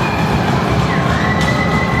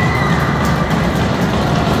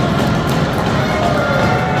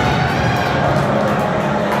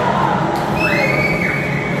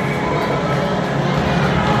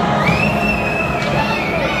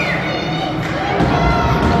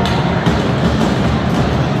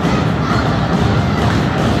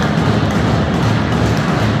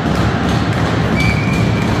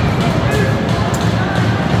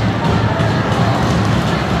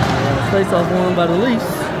 Face-off won by the Leafs.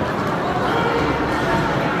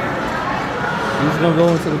 He's going to go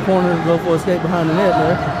into the corner and go for a skate behind the net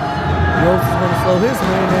there. Gross is going to slow his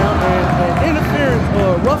man down, and interference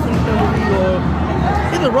or roughing penalty, or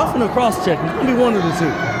either roughing or cross-checking. It's going to be one of the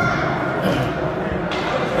two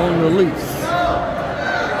on the Leafs.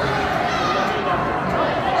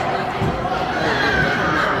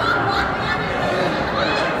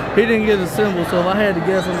 He didn't get a symbol, so if I had to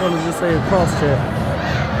guess, I'm going to just say a cross-check.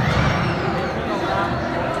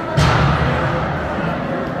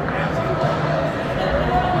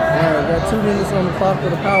 Got 2 minutes on the clock for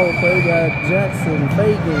the power play. We got Jackson,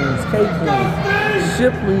 Fagans, Caitlin,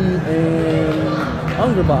 Shipley, and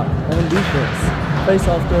Ungerbach on defense. Face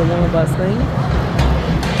off there, won by Sting.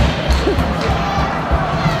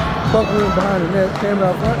 Puck went behind the net, came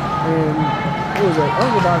out front, and it was like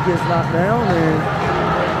Ungerbach gets knocked down, and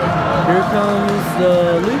here comes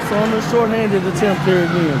the Leafs on the short-handed attempt here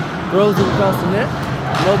again. Throws it across the net.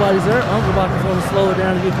 Nobody's there. Ungerbach is going to slow it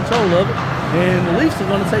down and get control of it. And the Leafs are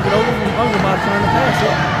going to take it over from Ungerbach trying to pass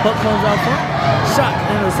it. Puck comes out front. Shot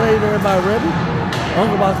and a save there by Rebby.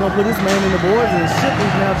 Ungerbach's going to put his man in the boards, and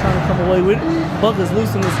Shipley's now trying to come away with it. Puck is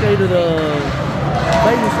loose in the skate of the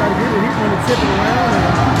Bailey's trying to get it. He's going to tip it around, and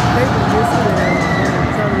Caitlin gets it and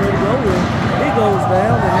trying to let it go. And he goes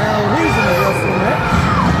down, and now he's in the wrestling match.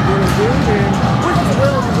 Getting good, and which is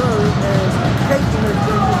well deserved as Caitlin has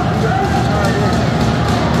been beat up his entire game.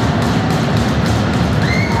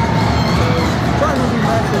 Probably going to be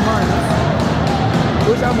max or minus,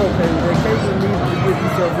 which I'm okay with that. Caitlin needs to get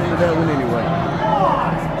himself into that one anyway.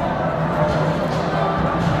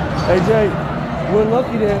 Hey Jay, we're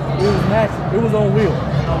lucky that it was max. It was on wheel.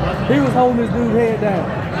 He was holding this dude's head down.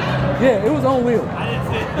 Yeah, it was on wheel.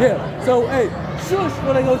 Yeah, so hey, shush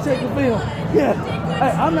when they go check the film. Yeah,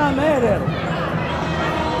 hey, I'm not mad at him.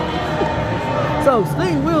 So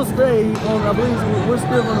Sting will stay on, I believe we're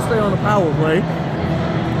still going to stay on the power play.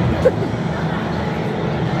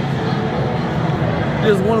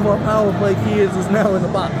 Just one of our power play kids is now in the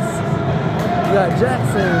box. We got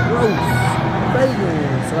Jackson, Gross, Fagans,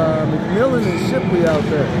 McMillan, and Shipley out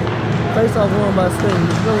there. Face off won by Sting.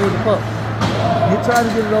 He's going with the puck. He tried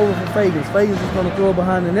to get it over for Fagans. Fagans is going to throw it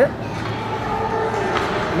behind the net.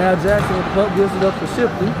 Now Jackson with the puck gives it up to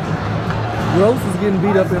Shipley. Gross is getting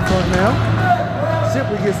beat up in front now.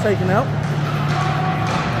 Shipley gets taken out.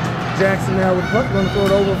 Jackson now with the puck, going to throw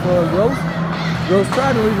it over for Gross. Gross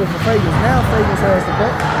tried to leave it for Fagans. Now Fagans has the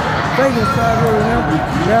puck. Fagans tried to roll him.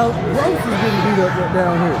 Now Gross is getting beat up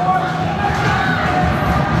down here.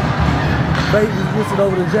 Fagans gets it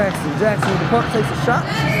over to Jackson. Jackson with the puck takes a shot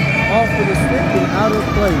off of the stick and out of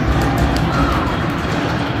play.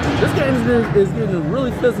 This game is getting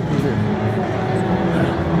really physical here.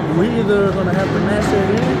 We either going to have to match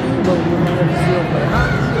that energy, but we're going to have to still play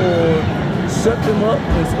hockey, or shut them up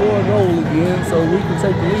and score a goal again so we can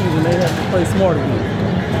take the lead and they have to play smart again.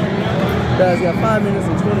 Guys, got 5 minutes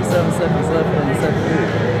and 27 seconds left in the second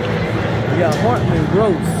period. We got Hartman,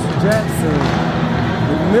 Gross, Jackson,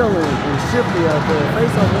 McMillan, and Shipley out there.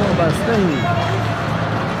 Face-off won by Sting.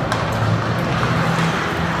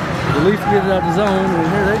 The Leafs get it out the zone, and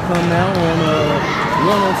here they come now on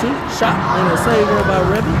 1-on-2. Shot and a save there by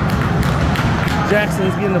Rebby.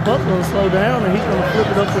 Jackson's getting the puck, going to slow down, and he's going to flip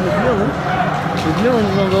it up to McMillan. McMillan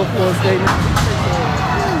is going to go for a statement.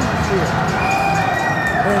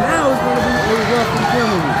 And now it's going to be a roughing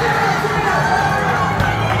penalty.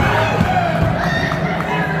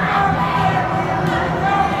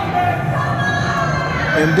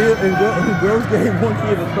 And Gross gave one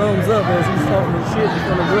kid a thumbs up as he's talking his shit in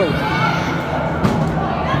front of Gross.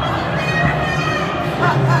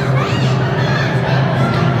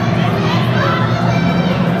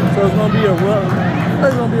 So it's gonna be a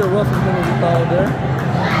rough penalty call there.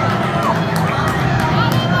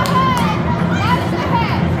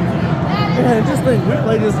 And just think, we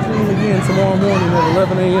play this team again tomorrow morning at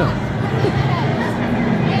 11 a.m.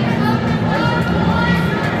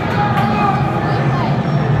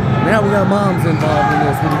 Now we got moms involved in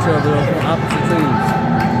this with each other on opposite teams.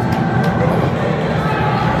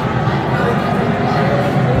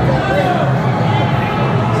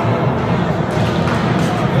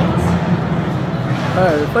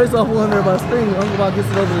 Alright, the face-off one there by Sting. Ungerbach gets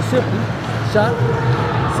it over to Shipley. Shot.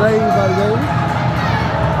 Saved by the goalie.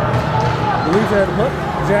 The Leafs had the puck.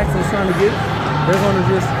 Jackson's trying to get it. They're going to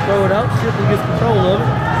just throw it out. Shipley gets control of it.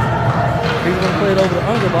 He's going to play it over to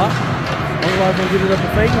Ungerbach. Ungerbach's going to get it up to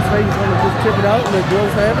Fagans. Fagans going to just tip it out and let Gross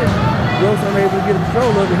have it. Gross unable to get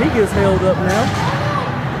control of it. He gets held up now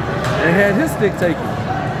and had his stick taken.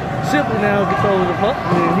 Shipley now control of the puck,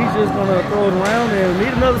 and he's just going to throw it around and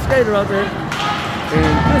need another skater out there. And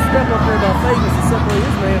good step up there by Fagans to separate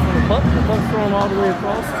his man from the puck. The puck's thrown all the way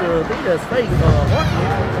across to, I think that's Fagans,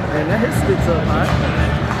 Hartman, and that his stick's up high.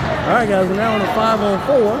 All right, guys, we're now on a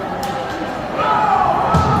 5-on-4.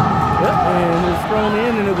 Yep, and it's thrown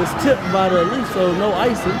in, and it was tipped by the Leafs, so no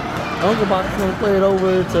icing. Ungerbach is going to play it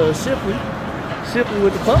over to Shipley. Shipley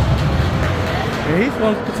with the puck. And he's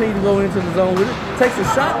going to continue to go into the zone with it. Takes a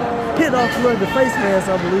shot, hit off the face mask,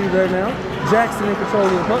 I believe, there now. Jackson in control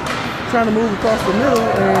of the puck. Trying to move across the middle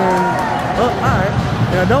and up high.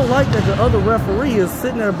 And I don't like that the other referee is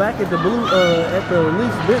sitting there back at the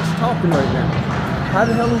Leafs bench talking right now. How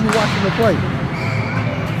the hell are you watching the play?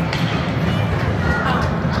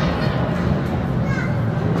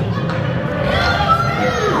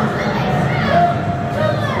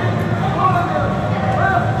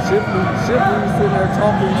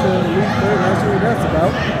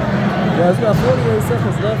 got 48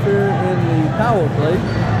 seconds left here in the power play.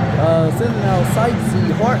 Sending out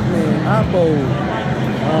Sightsee, Hartman, Oppo,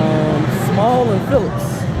 Small, and Phillips.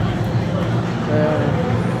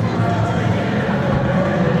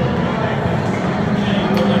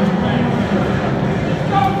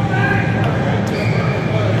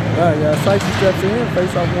 Alright, guys, Sightsee steps in,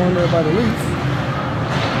 face off one there by the Leafs.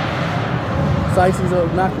 Sightsee's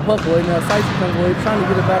knocked the puck away. Now Sightsee comes away, trying to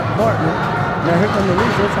get it back to Hartman. Now here come the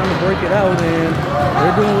Leafs, they're trying to break it out, and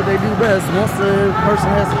they're doing what they do best. Once the person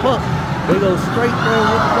has the puck, they go straight there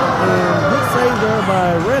with the puck, and good save there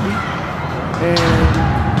by Rebby. And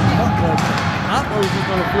Oppo's just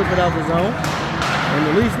going to flip it out the zone. And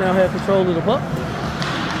the Leafs now have control of the puck.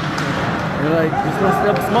 And like, it's going to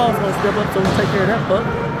step, Small's going to step up so we take care of that puck.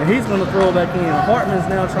 And he's going to throw it back in. Hartman's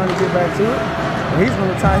now trying to get back to it. And he's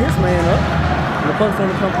going to tie his man up. And the puck's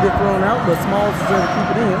going to come get thrown out, but Smalls is going to keep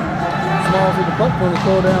it in. Smalls with the puck, going to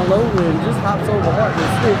throw down low and just hops over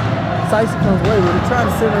Hartman's stick. Sightsee comes away with it, trying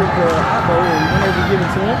to center it to Oppo, and whenever you give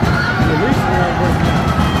it to him, the Leafs are not working out.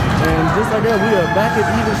 And just like that, we are back at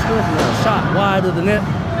even strength now. Shot wide of the net.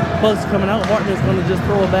 Puck's coming out. Hartman's going to just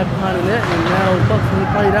throw it back behind the net, and now the puck's going to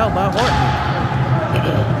be played out by Hartman.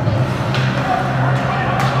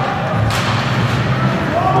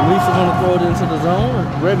 The Leafs are going to throw it into the zone.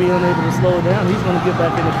 Rebby unable to slow it down. He's going to get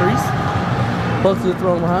back in the crease. Puck's just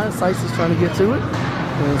thrown behind. Sightsee's trying to get to it.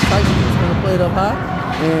 And Sightsee's going to play it up high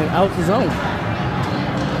and out the zone.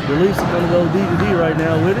 The Leafs are going to go D to D right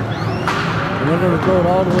now with it. And they're going to throw it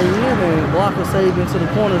all the way in and block a save into the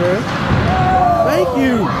corner there. Thank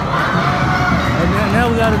you. And now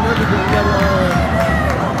we got another,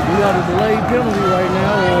 we got a delayed penalty right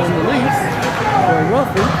now on the Leafs for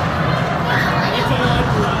roughing.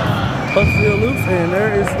 Puck still loose, and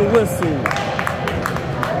there is the whistle.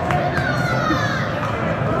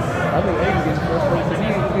 I think Aiden gets first place because he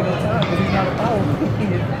ain't gonna get no time because he's not a foul.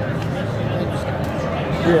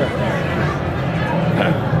 Yeah.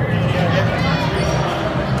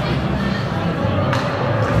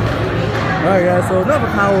 Alright guys, so another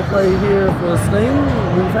power play here for Sting.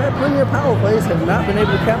 We've had plenty of power plays, have not been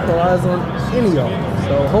able to capitalize on any of them.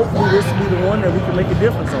 So hopefully this will be the one that we can make a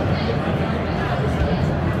difference on.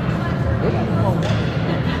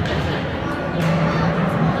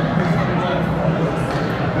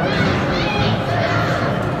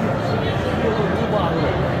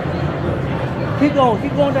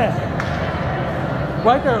 Keep going there.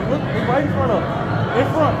 Right there, look, right in front of him. In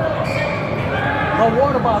front. My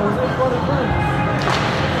water bottle is in front of him.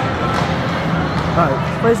 Alright,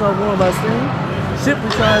 face off one by Sting.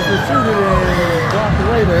 Shipley tries to shoot it and block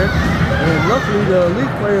away there. And luckily the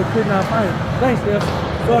elite player could not find it. Thanks, Steph.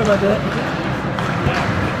 Sorry about that.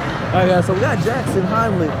 Alright guys, so we got Jackson,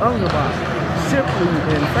 Heimlich, Ungerbach, Shipley,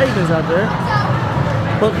 and Fagans out there.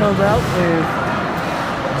 Puck comes out and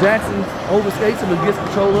Jackson overskates it but gets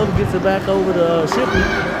control of it, gets it back over to Shipley.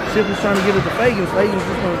 Shipley's trying to get it to Fagans. Fagans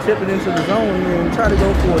just going to tip it into the zone and try to go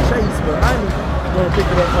for a chase, but Heimlich's going to pick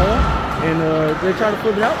it up for him. And they try to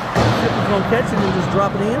flip it out. Shipley's going to catch it and just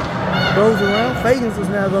drop it in. Throws it around. Fagans is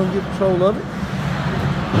now going to get control of it.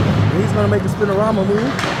 And he's going to make a spinorama move.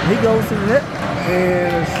 He goes to the net.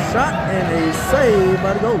 And a shot and a save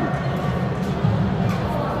by the goalie.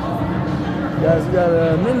 Guys, we got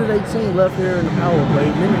a minute 18 left here in the power play.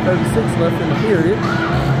 Minute 36 left in the period.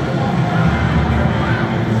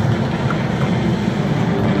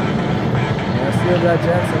 I still got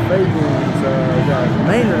Jackson Fagans. We got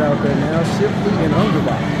Maynard out there now. Shipley and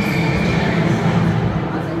Ungerbach.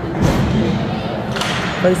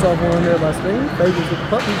 Face off one there by Sting. Fagans with the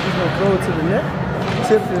puck. He's just going to throw it to the net.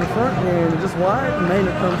 Tipped in front and just wide.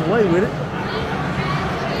 Maynard comes away with it.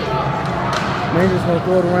 Maynard's going to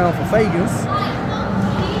throw it around for Fagans.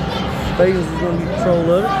 Fagans is going to get control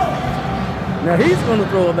of it. Now he's going to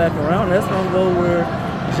throw it back around. That's going to go where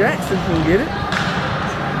Jackson can get it.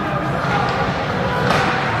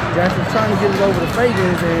 Jackson's trying to get it over to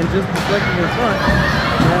Fagans and just deflecting in front.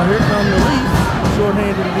 Now here come the Leafs.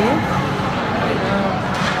 Short-handed again.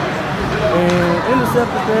 And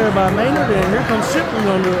intercepted there by Maynard, and here comes Shipley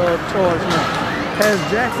under charge now. Has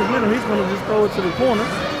Jackson with him, he's going to just throw it to the corner.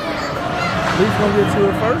 Leafs going to get to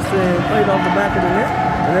it first and play it off the back of the net.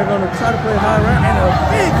 And they're going to try to play high around, and a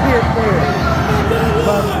big hit there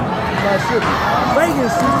by Shipley.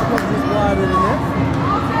 Fagans shoots the puck just wide of the net.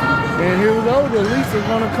 And here we go, the Leafs are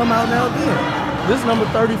going to come out now again. This is number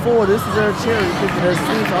 34, this is their cherry picker. Their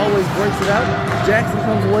Leafs always breaks it out. Jackson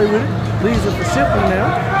comes away with it, leaves it for Shipley now.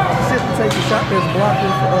 Shipley takes a shot that's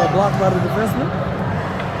blocked by the defenseman.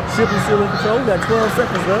 Shipley still in control. Got 12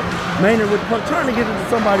 seconds left. Maynard with the puck, trying to get it to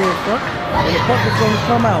somebody in front. And the puck is going to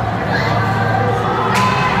come out.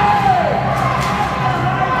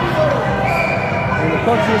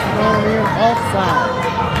 puck gets thrown in offside.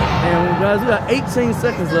 And guys, we got 18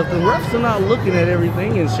 seconds left. The refs are not looking at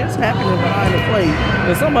everything, and shit's happening behind the plate,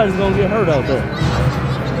 and somebody's gonna get hurt out there.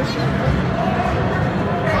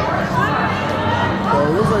 So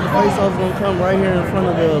it looks like the face-off's gonna come right here in front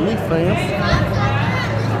of the Leaf fans.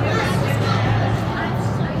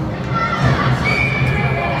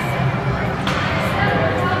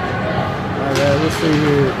 Let's see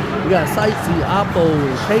here. We got Sightsee, Oppo,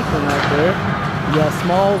 and Caitlin out there. We got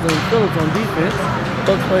Smalls and Phillips on defense.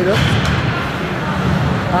 Puck's played up.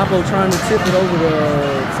 Oppo trying to tip it over to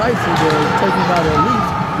Sightsee, but taken by the Leafs.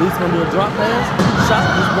 Leafs gonna do a drop pass. Shot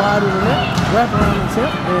just wide of the net. Wrap around the tip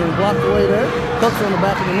and block away there. Puck's on the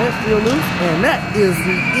back of the net, still loose. And that is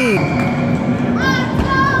the end.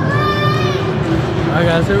 Alright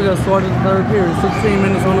guys, here we go. Start of the third period. 16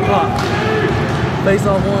 minutes on the clock. Face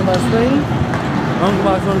off won by Sting.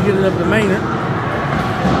 Ungerbach's going to get it up to Maynard.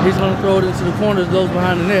 He's going to throw it into the corners, goes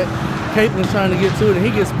behind the net. Caitlin's trying to get to it, and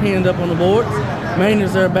he gets pinned up on the boards.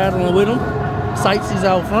 Maynard's there battling with him. Sightsee's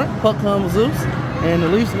out front. Puck comes loose, and the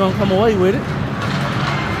Leafs are going to come away with it.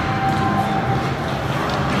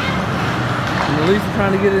 And the Leafs are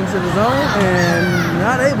trying to get it into the zone, and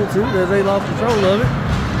not able to, as they lost control of it.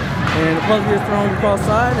 And the puck gets thrown across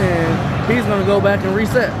side, and he's going to go back and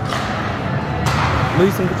reset.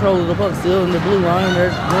 Leafs in control of the puck still in the blue line. They're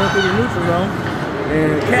going through the neutral zone.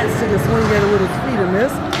 And Katz took a swing at it with his feet and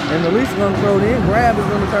missed. And the Leafs are going to throw it in. Grab is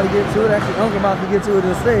going to try to get to it. Actually, Ungerbach to get to it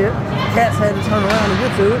instead. Katz had to turn around and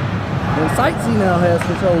get to it. And Sightsee now has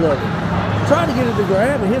control of it. Tried to get it to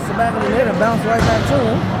Grab and hits the back of the net and bounce right back to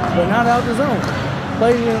him, but not out the zone.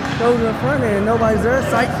 Played it, throws it in front, and nobody's there.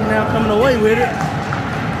 Sightsee now coming away with it.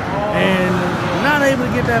 And not able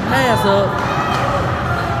to get that pass up.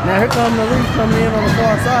 Now here come the Leafs coming in on the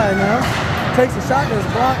far side now. Takes a shot that's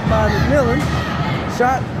blocked by McMillan.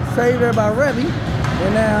 Shot saved there by Revy.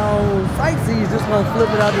 And now Sightsee is just going to flip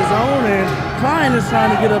it out the zone. And Klein is trying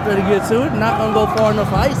to get up there to get to it. Not going to go far enough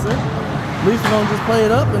for icing. Leafs are going to just play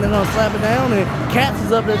it up and they're going to slap it down. And Katz is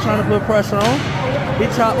up there trying to put pressure on. He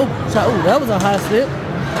chopped. Ooh, that was a high step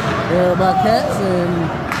there by Katz. And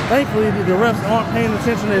thankfully the refs aren't paying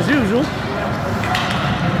attention as usual.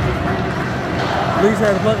 Leafs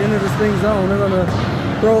had the puck into the Sting zone. They're going to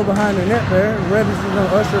throw it behind the net there. Revis is going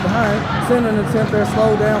to usher behind. Send an attempt there,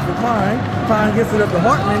 slow down for Klein. Klein gets it up to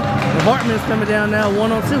Hartman. And Hartman's coming down now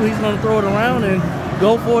 1-on-2. He's going to throw it around and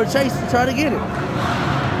go for a chase to try to get it.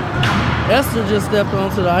 Esther just stepped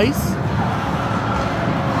onto the ice.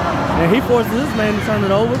 And he forces his man to turn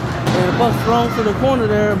it over. And the puck's thrown to the corner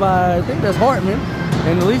there by, I think that's Hartman.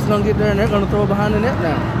 And the Leafs are going to get there and they're going to throw it behind the net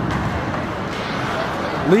now.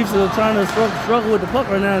 Leafs are trying to struggle with the puck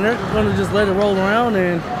right now, and they're going to just let it roll around,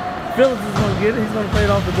 and Phillips is going to get it. He's going to play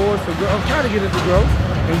it off the boards for Gross. Try to get it to Gross.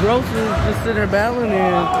 And Gross is just sitting there battling,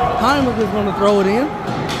 and Heimlich is going to throw it in.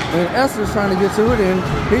 And Esther's trying to get to it, and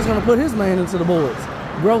he's going to put his man into the boards.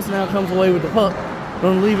 Gross now comes away with the puck.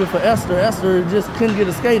 Going to leave it for Esther. Esther just couldn't get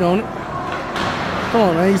a skate on it. Come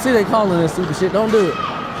on, man. You see they calling that stupid shit. Don't do it.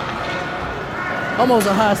 Almost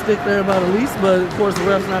a high stick there by the Leafs, but of course the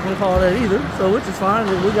ref's not going to call that either, so which is fine.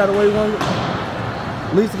 We got away one.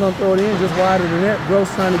 Leafs are going to throw it in just wide of the net.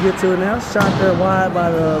 Gross trying to get to it now. Shot there wide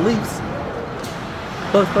by the Leafs.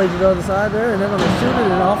 Puck plays to the other side there, and they're going to shoot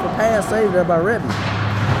it and off a pass saved there by Revy.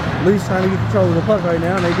 Leafs trying to get control of the puck right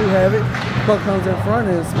now, and they do have it. Puck comes in front,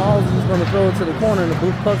 and Smalls is just going to throw it to the corner, and the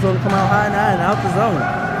puck's going to come out high and out the zone.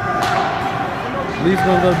 Leafs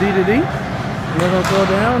going to go D to D. They're going to throw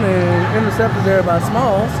down and intercepted there by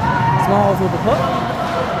Smalls. Smalls with the puck.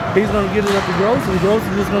 He's going to get it up to Gross, and Gross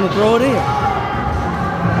is just going to throw it in.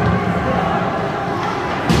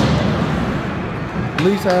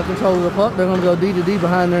 Leafs have control of the puck. They're going to go D to D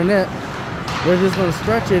behind their net. They're just going to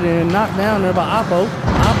stretch it and knock down there by Oppo.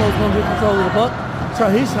 Oppo's going to get control of the puck.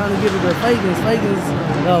 He's trying to get it to Fagans.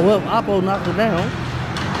 Well, Oppo knocked it down.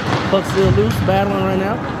 Puck's still loose, battling right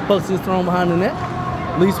now. Puck's just thrown behind the net.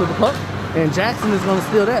 Leafs with the puck. And Jackson is going to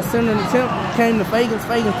steal that. Sending an attempt came to Fagans.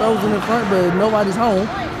 Fagans throws it in front, but nobody's home.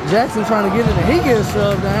 Jackson trying to get it, and he gets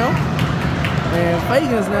shoved down. And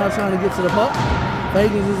Fagans now trying to get to the puck.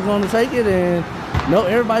 Fagans is going to take it, and no,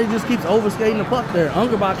 everybody just keeps overskating the puck there.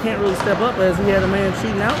 Ungerbach can't really step up as he had a man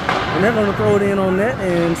cheating out. And they're going to throw it in on net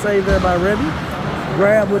and save there by Revy.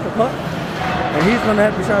 Grab with the puck. And he's going to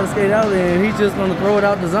have to try to skate out, and he's just going to throw it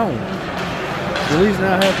out the zone. The Leafs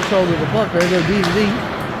now have control of the puck. They're going to D to D.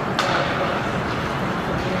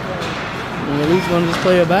 And the Leafs going to just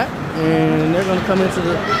play it back, and they're going to come into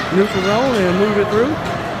the neutral zone and move it through.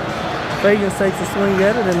 Fagans takes a swing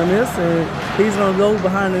at it and a miss, and he's going to go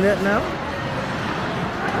behind the net now.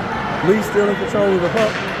 Leafs still in control of the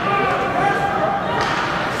puck.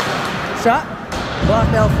 Shot.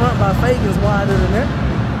 Blocked out front by Fagan's wide of the net.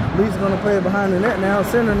 Leafs going to play it behind the net now.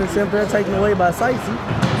 Center and attempt there taken away by Sightsy.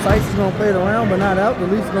 Sightsy's going to play it around but not out. The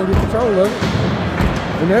Leafs going to get control of it.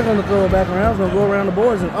 And they're going to throw it back around. It's going to go around the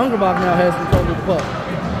boards, and Ungerbach now has control of the puck.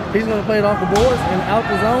 He's going to play it off the boards and out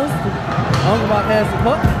the zones. Ungerbach has the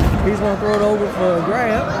puck. He's going to throw it over for a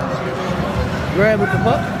grab. Grab with the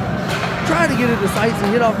puck. Tried to get it to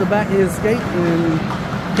Sightsy, hit off the back of his skate, and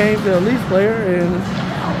came to a Leafs player, and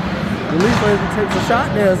the Leafs player takes a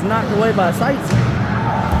shot there. It's knocked away by Sightsy.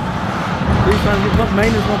 Leafs trying to get puck.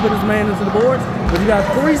 Maintenance going to put his man into the boards. But you got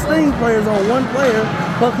 3 Sting players on 1 player.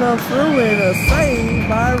 Puck comes through and a save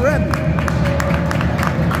by Rebby.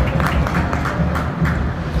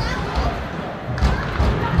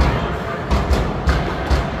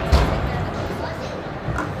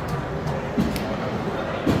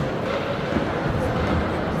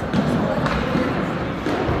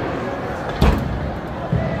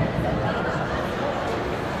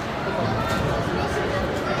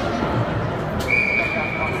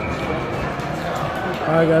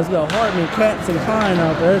 Alright guys, we got Hartman, Katz, and Klein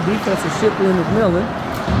out there. Defense is Shipley and McMillan.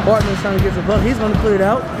 Hartman's trying to get the puck. He's going to clear it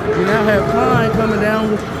out. You now have Klein coming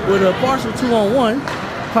down with a partial 2-on-1.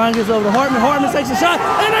 Klein gets over to Hartman. Hartman takes a shot,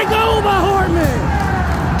 and they go by Hartman!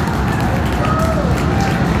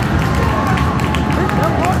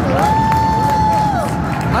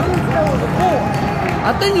 I didn't say it was a 4.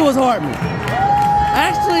 I think it was Hartman.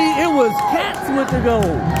 Actually, it was Katz with the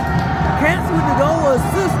goal. Katz with the goal,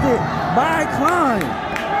 assisted by Klein.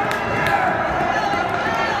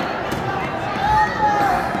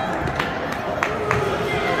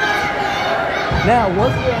 Now,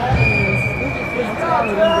 what's going to happen is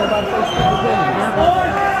physicality when you go by the first step of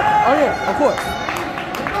Oh yeah, of course.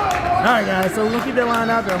 Alright guys, so we're going to keep that line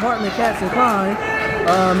out there. Hartman, Katz, and Klein.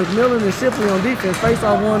 McMillan and Shipley on defense. Face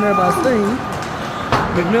off one there by Sting.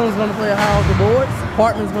 McMillan's going to play a high off the boards.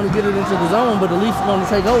 Hartman's going to get it into the zone, but the Leafs are going to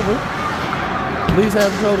take over. Leafs have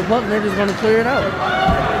control of the puck, and they're just going to clear it out.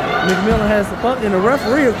 McMillan has the puck, and the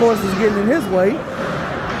referee, of course, is getting in his way.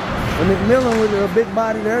 And McMillan with a big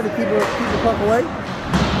body there to keep the puck away.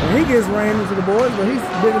 And he gets ran into the boards, but he's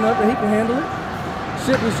big enough that he can handle it.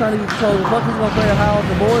 Shipley's trying to get control of the puck. He's going to play a high off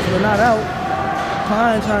the boards, but not out.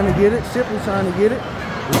 Klein trying to get it. Shipley's trying to get it.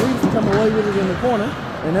 The Leafs come away with it in the corner,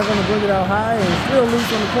 and they're going to bring it out high, and still loose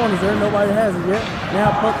on the corners there. Nobody has it yet.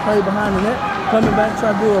 Now puck play behind the net. Coming back, try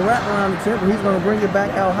to do a wrap around the tip, but he's going to bring it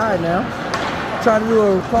back out high now. Try to do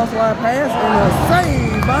a crosswise pass, and a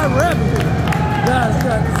save by Rebby. Guys, we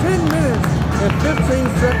got 10 minutes and 15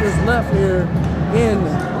 seconds left here in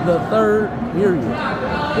the 3rd period.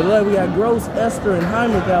 We got Gross, Esther, and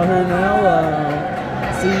Heimlich out here now.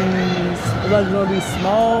 Looks like it's going to be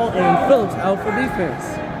Small and Phillips out for defense.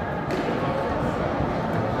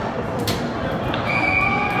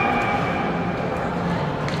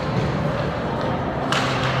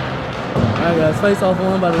 Alright guys, face off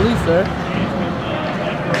one by the Leafs there.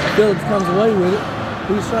 Phillips comes away with it.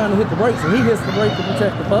 He's trying to hit the brakes, and he hits the brake to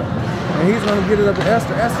protect the puck. And he's going to get it up to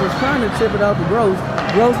Esther. Esther's trying to tip it out to Gross.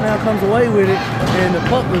 Gross now comes away with it, and the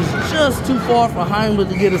puck was just too far for Heimlich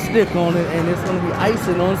to get a stick on it, and it's going to be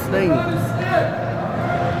icing on Staines.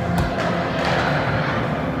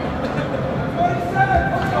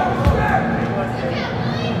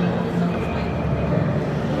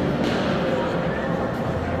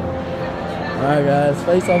 Alright guys,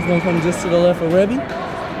 face-off's going to come just to the left of Rebby.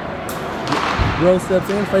 Gross steps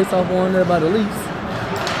in, face-off one there by the Leafs.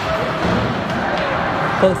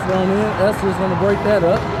 Puck's thrown in, Esther's going to break that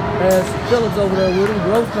up. Has Phillips over there with him.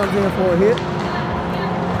 Gross comes in for a hit.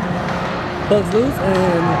 Puck's loose,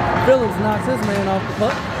 and Phillips knocks his man off the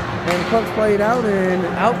puck. And the puck's played out and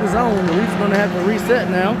out the zone. The Leafs are going to have to reset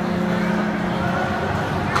now.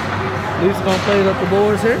 Leafs are going to play it up the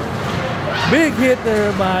boards here. Big hit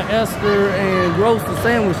there by Esther and Gross to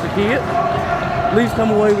sandwich the kid. Leafs come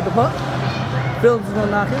away with the puck. Phillips is going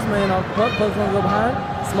to knock his man off the puck. Puck's going to go behind.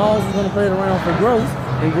 Smalls is going to play it around for Gross.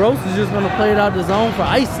 And Gross is just going to play it out the zone for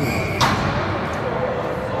icing.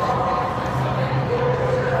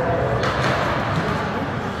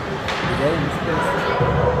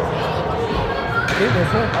 I think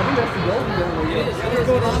that's the goalie. What's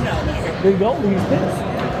going on now? The goalie's pissed.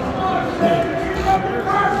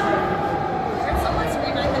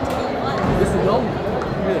 It's the goalie.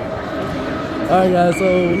 Yeah. Alright guys, so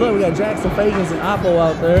look, we got Jackson, Fagans, and Oppo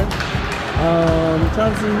out there. I'm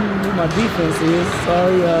trying to see who my defense is.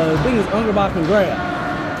 Sorry, I think it's Ungerbach and Grab.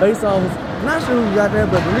 Face off, not sure who got that,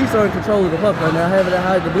 but the Leafs are in control of the puck right now. I have it at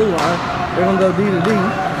high at the blue line. They're going to go D to D.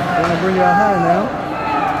 They're going to bring it out high now.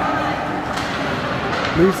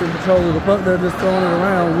 Leafs in control of the puck. They're just throwing it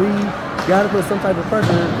around. We got to put some type of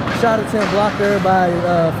pressure. shot attempt blocked there by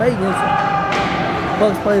Fagans.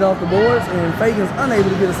 Bucks played off the boards, and Fagans unable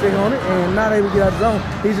to get a stick on it and not able to get out the zone.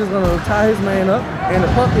 He's just going to tie his man up, and the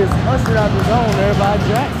puck is ushered out the zone there by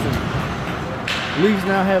Jackson. Leafs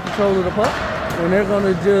now have control of the puck, and they're going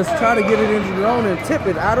to just try to get it into the zone and tip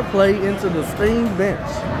it out of play into the Sting bench.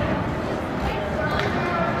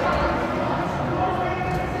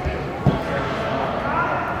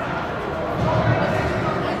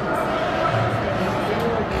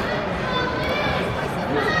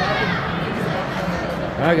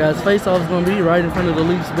 Alright guys, face-off is going to be right in front of the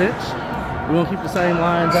Leafs bench. We're going to keep the same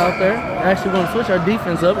lines out there. Actually, we're going to switch our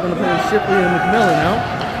defense up. We're going to play Shipley and McMillan now.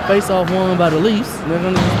 Face-off won by the Leafs. And they're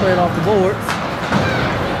going to just play it off the boards.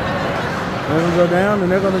 They're going to go down, and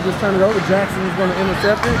they're going to just turn it over. Jackson is going to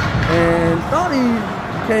intercept it. And thought he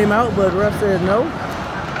came out, but the ref said no.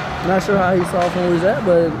 Not sure how he saw from where he's at,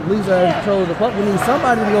 but Leafs are in control of the puck. We need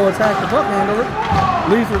somebody to go attack the puck handler.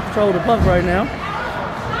 Leafs will control the puck right now.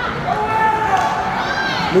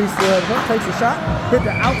 Leafs takes a shot, hit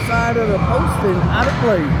the outside of the post and out of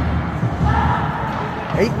play.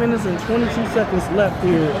 8 minutes and 22 seconds left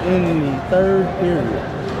here in the third period.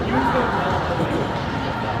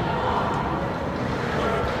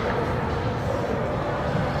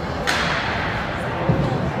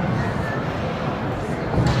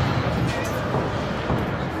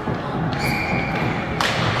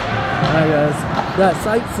 Alright guys, got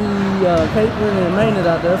Sightsee, Caitlin, and Maynard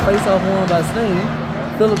out there. Face off won by Sting.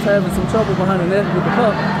 Phillips having some trouble behind the net with the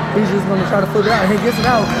puck. He's just going to try to flip it out. He gets it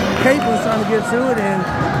out. Caitlin's trying to get to it, and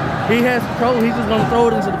he has control. He's just going to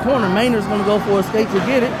throw it into the corner. Maynard's going to go for a skate to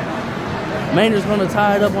get it. Maynard's going to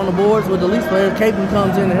tie it up on the boards with the Leafs player. Caitlin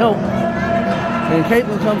comes in to help, and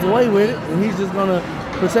Caitlin comes away with it, and he's just going to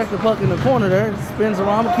protect the puck in the corner there. Spins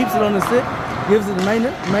around, keeps it on the stick, gives it to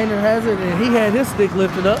Maynard. Maynard has it, and he had his stick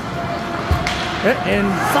lifted up. And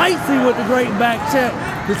Sightsee with the great back check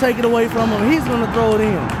to take it away from him. He's going to throw it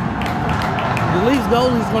in. The Leafs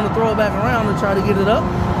goalie's going to throw it back around and try to get it up.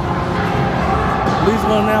 Leafs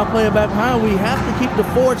going to now play it back behind. We have to keep the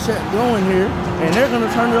forecheck going here, and they're going to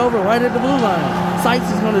turn it over right at the blue line.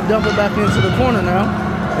 Sightsee's going to dump it back into the corner now,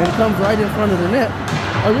 and it comes right in front of the net.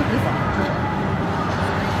 Oh, you're fine.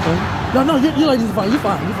 No, you're like, you're fine. You're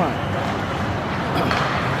fine.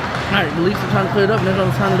 Alright, the Leafs are trying to clear it up, and they're going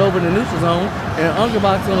to turn it over in the neutral zone. And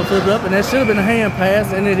Ungerbach's going to flip it up, and that should have been a hand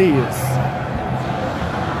pass, and it is.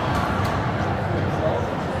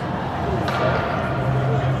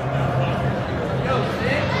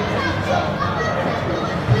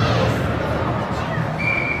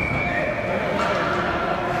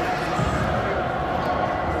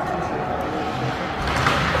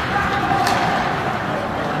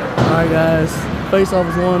 Alright guys, face-off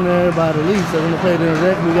is won there by the Leafs. They're going to play it in the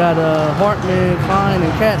deck. We got Hartman, Klein,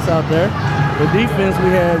 and Katz out there. The defense, we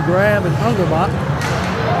have Grab and Ungerbach.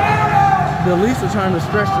 The Leafs are trying to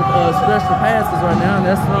stretch the passes right now, and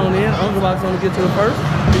that's thrown in. Ungerbach's going to get to it first.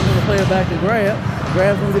 He's going to play it back to Grab.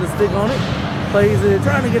 Grab's going to get a stick on it. Plays it,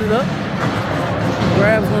 trying to get it up.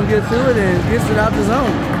 Grab's going to get to it and gets it out the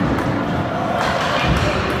zone.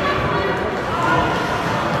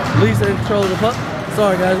 Leafs are in control of the puck.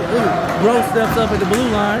 Sorry guys. Gross steps up at the blue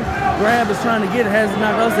line. Grab is trying to get it, has it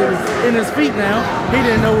knocked off. It's in his feet now. He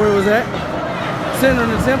didn't know where it was at. Center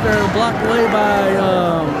and attempt there, blocked away by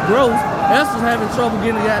Gross. Esther's having trouble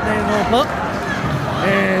getting the goddamn puck.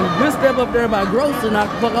 And good step up there by Gross to knock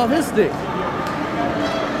the puck off his stick.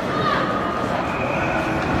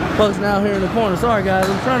 Puck's now here in the corner. Sorry guys,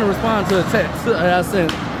 I'm trying to respond to a text I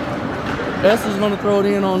sent. Esther's going to throw it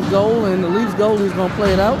in on goal, and the Leafs goalie's going to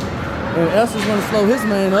play it out. And Esther's going to slow his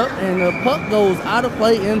man up, and the puck goes out of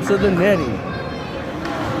play into the netting.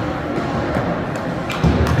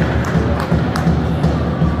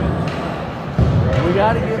 We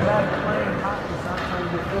got to get back to playing hockey. Stop trying to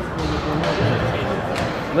get physical with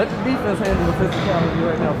them. Let the defense handle the physicality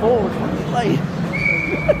right now. Forwards, what you play?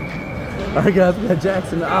 All right, guys, we got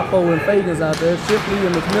Jackson, the Oppo, and Fagans out there. Shipley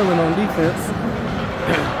and McMillan on defense.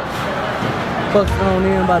 Puck's thrown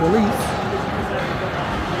in by the Leafs.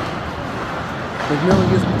 McMillan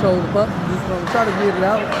gets control of the puck. Just going to try to get it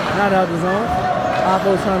out. Not out the zone.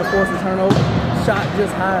 Oppo's trying to force a turnover. Shot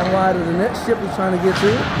just high and wide of the net. Shipley's trying to get to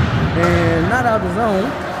it. And not out the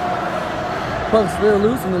zone. Puck's still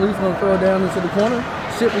loose, and the Leafs going to throw it down into the corner.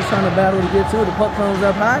 Shipley's trying to battle to get to it. The puck comes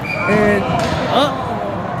up high. And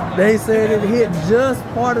up. They said it hit just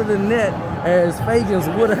part of the net, as Fagans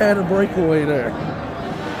would have had a breakaway there.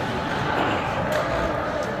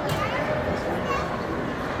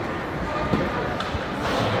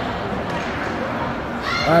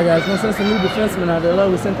 Alright guys, we're going to send some new defensemen out there.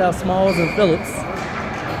 We sent out Smalls and Phillips.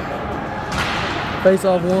 Face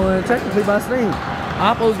off one, technically by Sting.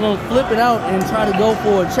 Oppo's gonna flip it out and try to go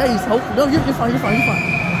for a chase. Hope, no, you're fine.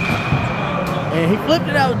 And he flipped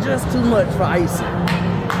it out just too much for icing.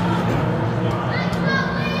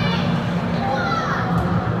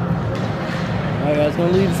 Alright guys,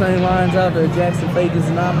 gonna leave the same lines out there. Jackson, Fagans,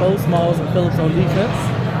 and Oppo, Smalls, and Phillips on defense.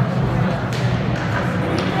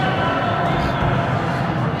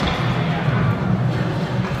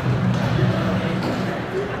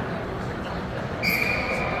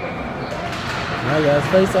 Alright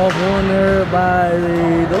guys, face off one there by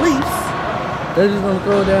the Leafs. They're just going to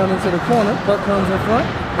throw it down into the corner. Puck comes in front.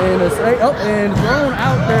 And it's and thrown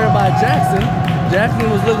out there by Jackson. Jackson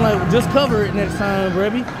was looking like, just cover it next time,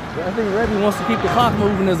 Rebby. I think Rebby wants to keep the clock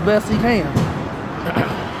moving as best he can.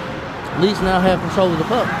 Leafs now have control of the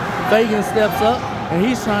puck. Fagan steps up, and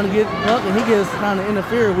he's trying to get the puck, and he gets kind of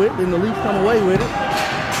interfered with, and the Leafs come away with it.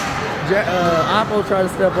 Oppo try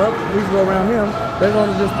to step up. Leafs go around him. They're going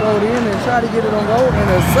to just throw it in and try to get it on goal, and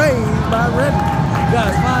a save by Rebby.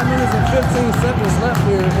 Guys, 5 minutes and 15 seconds left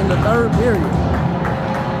here in the third period.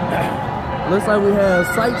 Looks like we have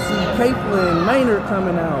Sightsee, Capelin, Maynard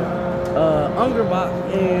coming out. Ungerbach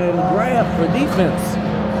and Graf for defense.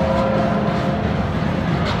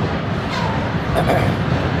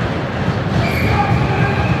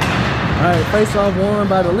 Alright, face off one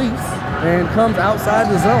by the Leafs and comes outside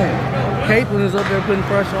the zone. Capelin is up there putting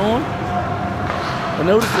pressure on. I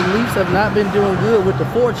notice the Leafs have not been doing good with the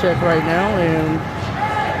forecheck right now, and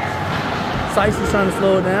Sightsee's trying to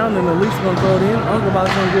slow it down, and the Leafs are going to throw it in.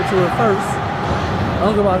 Ungerbach's going to get to it first.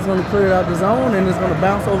 Ungerbach's going to clear it out the zone, and it's going to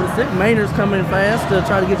bounce over the stick. Maynard's coming fast to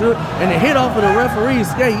try to get to it, and it hit off of the referee's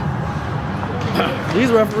skate. These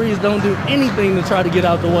referees don't do anything to try to get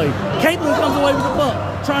out the way. Capelin comes away with the puck,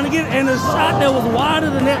 trying to get it, and the shot that was wide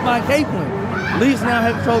of the net by Capelin. Leafs now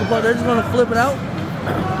have control of the puck. They're just going to flip it out.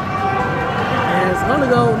 And it's going to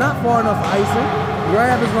go not far enough for icing.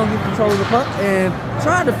 Grab is going to get control of the puck and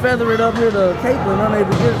try to feather it up here to Capelin, unable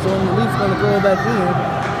to get it, so the Leafs going to throw it back in.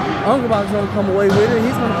 Ungerbach is going to come away with it.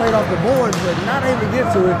 He's going to play it off the boards, but not able to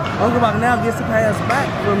get to it. Ungerbach now gets the pass back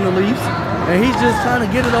from the Leafs, and he's just trying to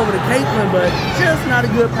get it over to Capelin, but just not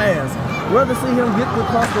a good pass. Rather see him get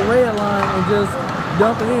across the red line and just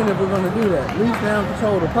dump it in if we're going to do that. Leafs now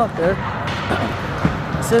control the puck there.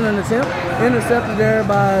 Send an attempt. Intercepted there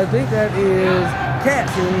by, I think that is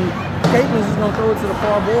Katz, and Caplin's just going to throw it to the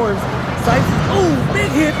far boards. Sightsee, ooh,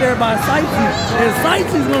 big hit there by Sightsee, and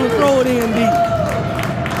Sightsee's going to throw it in deep.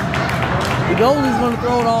 The goalie's going to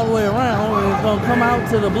throw it all the way around, and it's going to come out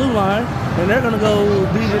to the blue line, and they're going to go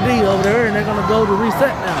D to D over there, and they're going to go to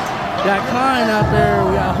reset now. Got Klein out there,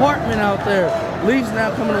 we got Hartman out there. Leafs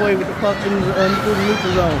now coming away with the puck through the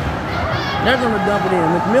neutral zone. They're going to dump it in.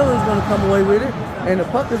 McMillan's going to come away with it, and the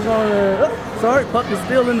puck is going to, puck is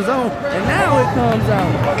still in the zone, and now it comes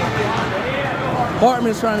out.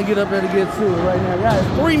 Hartman's trying to get up there to get to it right now.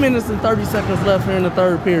 Guys, 3 minutes and 30 seconds left here in the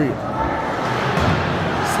third period.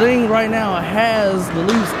 Sting right now has the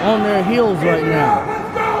Leafs on their heels right now.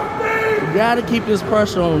 You got to keep this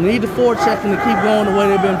pressure on them. Need the forechecking to keep going the way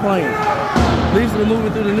they've been playing. Leafs are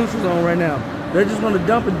moving through the neutral zone right now. They're just going to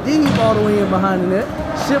dump it deep all the way in behind the net.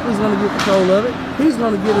 Shipley's going to get control of it. He's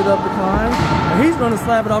going to get it up the climb, and he's going to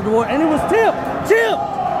slap it off the board. And it was tipped. Tipped.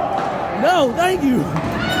 No, thank you.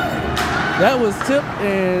 That was tipped,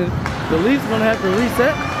 and the Leafs are going to have to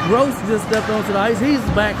reset. Gross just stepped onto the ice. He's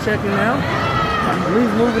back checking now.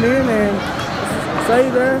 Leafs moving in, and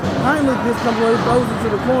save there. Heinrich just comes away, throws it to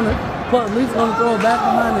the corner. But Leafs going to throw it back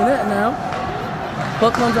behind the net now.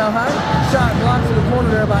 Puck comes out high. Shot blocked to the corner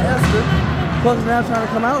there by Esther. Puck's now trying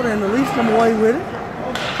to come out, and the Leafs come away with it.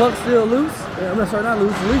 Puck's still loose. I'm sorry, not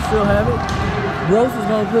loose. The Leafs still have it. Gross is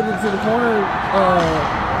going to put it to the corner.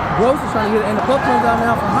 Gross is trying to get it, and the puck comes out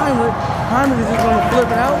now for Heinrich. Heinrich is just going to flip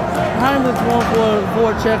it out. Heinrich's going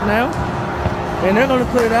for a check now. And they're going to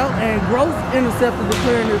clear it out, and Gross intercepted the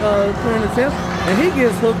clearing attempt, and he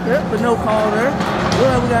gets hooked up, but no call there.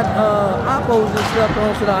 Well, we got Oppo just stepped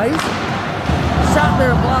onto the ice. Shot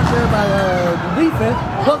there, blocked there by the defense.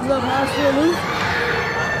 Puck's up high, still loose.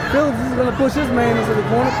 Phillips is going to push his man into the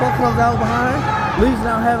corner. Puck comes out behind. Leafs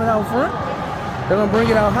now have it out front. They're going to bring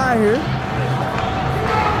it out high here.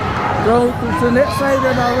 Throw to the net, save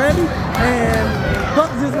there by Rebby, and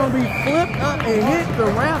puck's just going to be flipped up and hit the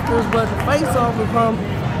rafters, but the face-off will come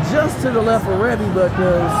just to the left of Rebby, but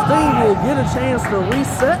the Sting will get a chance to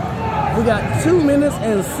reset. We got 2 minutes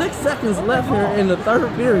and 6 seconds left here in the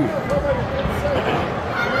third period.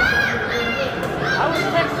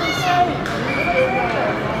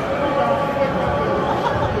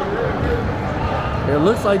 It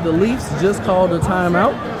looks like the Leafs just called a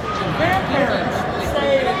timeout.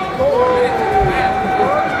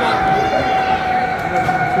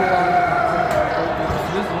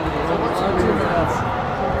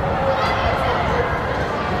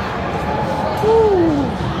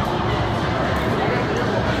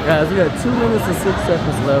 we got 2 minutes and 6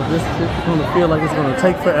 seconds left. This is going to feel like it's going to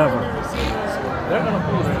take forever. They're going to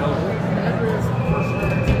pull it over.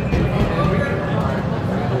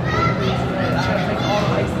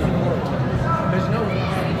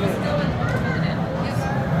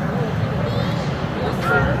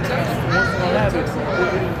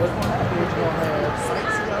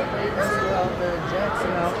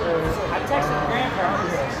 I texted the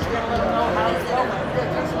grandparents. We're going to let them know how it's going.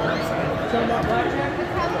 Tell them about blackjack?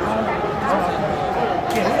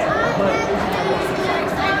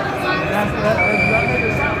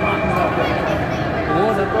 The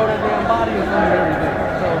ones that throw that damn body in front of everything.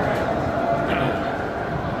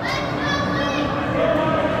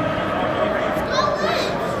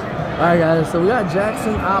 Alright guys, so we got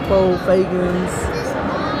Jackson, Oppo, Fagans,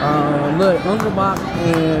 look, Underbach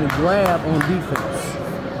and Grab on defense.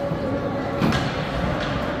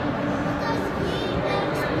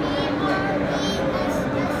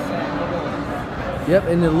 Yep,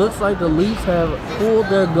 and it looks like the Leafs have pulled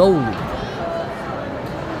their goalie.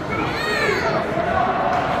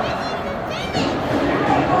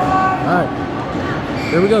 Alright,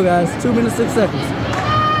 there we go guys, 2 minutes, 6 seconds.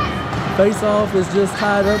 Face-off is just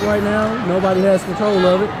tied up right now. Nobody has control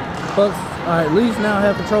of it. Pucks, alright, Leafs now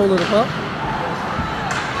have control of the puck.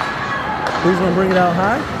 He's gonna bring it out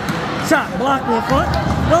high. Shot blocked in front.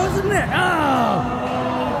 Goes in there. Oh!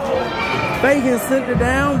 Fagan sent it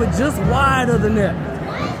down, but just wide of the net.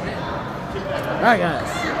 Alright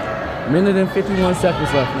guys, minute and 51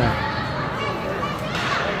 seconds left now.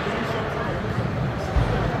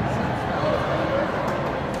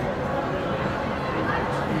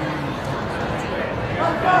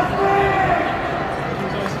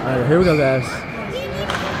 Alright, here we go guys.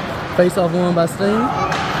 Face off won by Steen.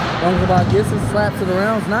 Uncle gets it, slaps it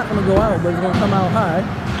around. It's not going to go out, but it's going to come out high.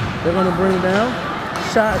 They're going to bring it down.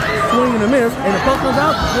 Shot, swing and a miss, and the puck comes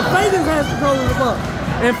out. The Fagans has control of the puck.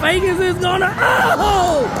 And Fagans is going to,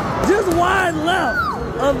 oh! Just wide left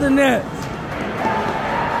of the net.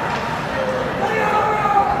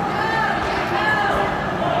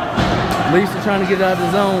 Leafs are trying to get out of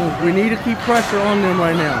the zone. We need to keep pressure on them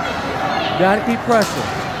right now. Got to keep pressure.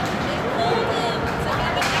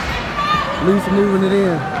 Leafs are moving it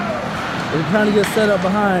in. They're trying to get set up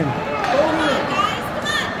behind.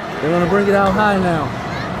 They're going to bring it out high now.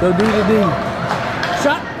 Go D to D.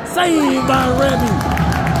 Shot saved by Rebby.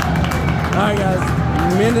 All right, guys.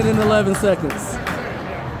 Minute and 11 seconds.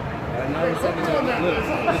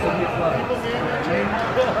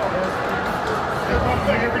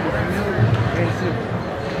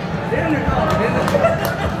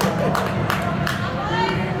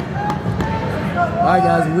 Alright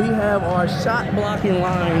guys, we have our shot blocking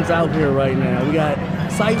lines out here right now. We got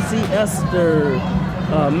Sightsee, Esther,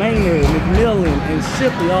 Maynard, McMillan, and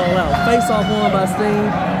Shipley all out. Face off won by Steen,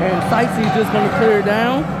 and Sightsee's just going to clear it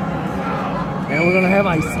down. And we're going to have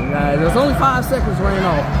icing, guys. There's only 5 seconds ran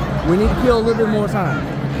off. We need to kill a little bit more time.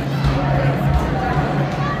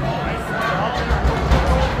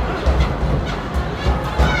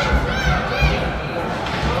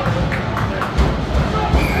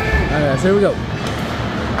 Alright guys, here we go.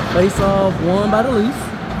 Face off won by the Leafs.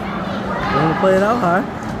 We're going to play it out high.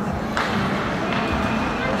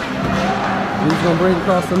 Leafs going to bring it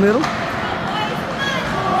across the middle.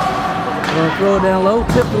 We're going to throw it down low.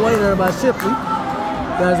 Tipped away there by Shipley.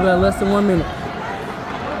 Guys, we got less than 1 minute.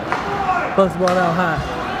 Puck's brought out high.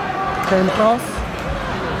 Came across.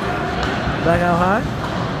 Back out high.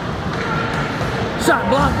 Shot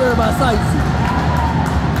blocked there by Sightsee.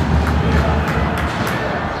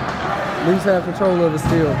 Leafs have control of it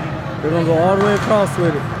still. They're going to go all the way across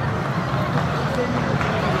with it.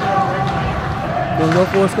 Going to go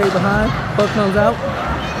for a skate behind. Puck comes out.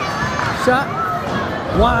 Shot.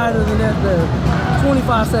 Wide of the net there.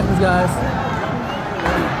 25 seconds, guys.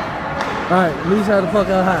 Alright, Leafs have the puck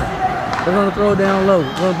out high. They're going to throw it down low.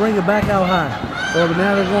 They're going to bring it back out high. So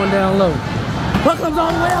now they're going down low. Puck comes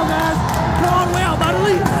all the way out, guys. Come all the way out by the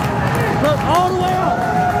Leafs. Look, all the way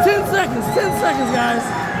out. 10 seconds. 10 seconds, guys.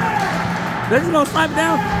 They're just going to slap it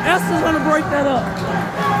down. Esther's going to break that up.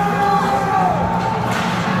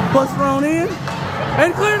 Puck's thrown in.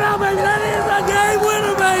 And cleared out, baby. That is a game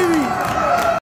winner, baby.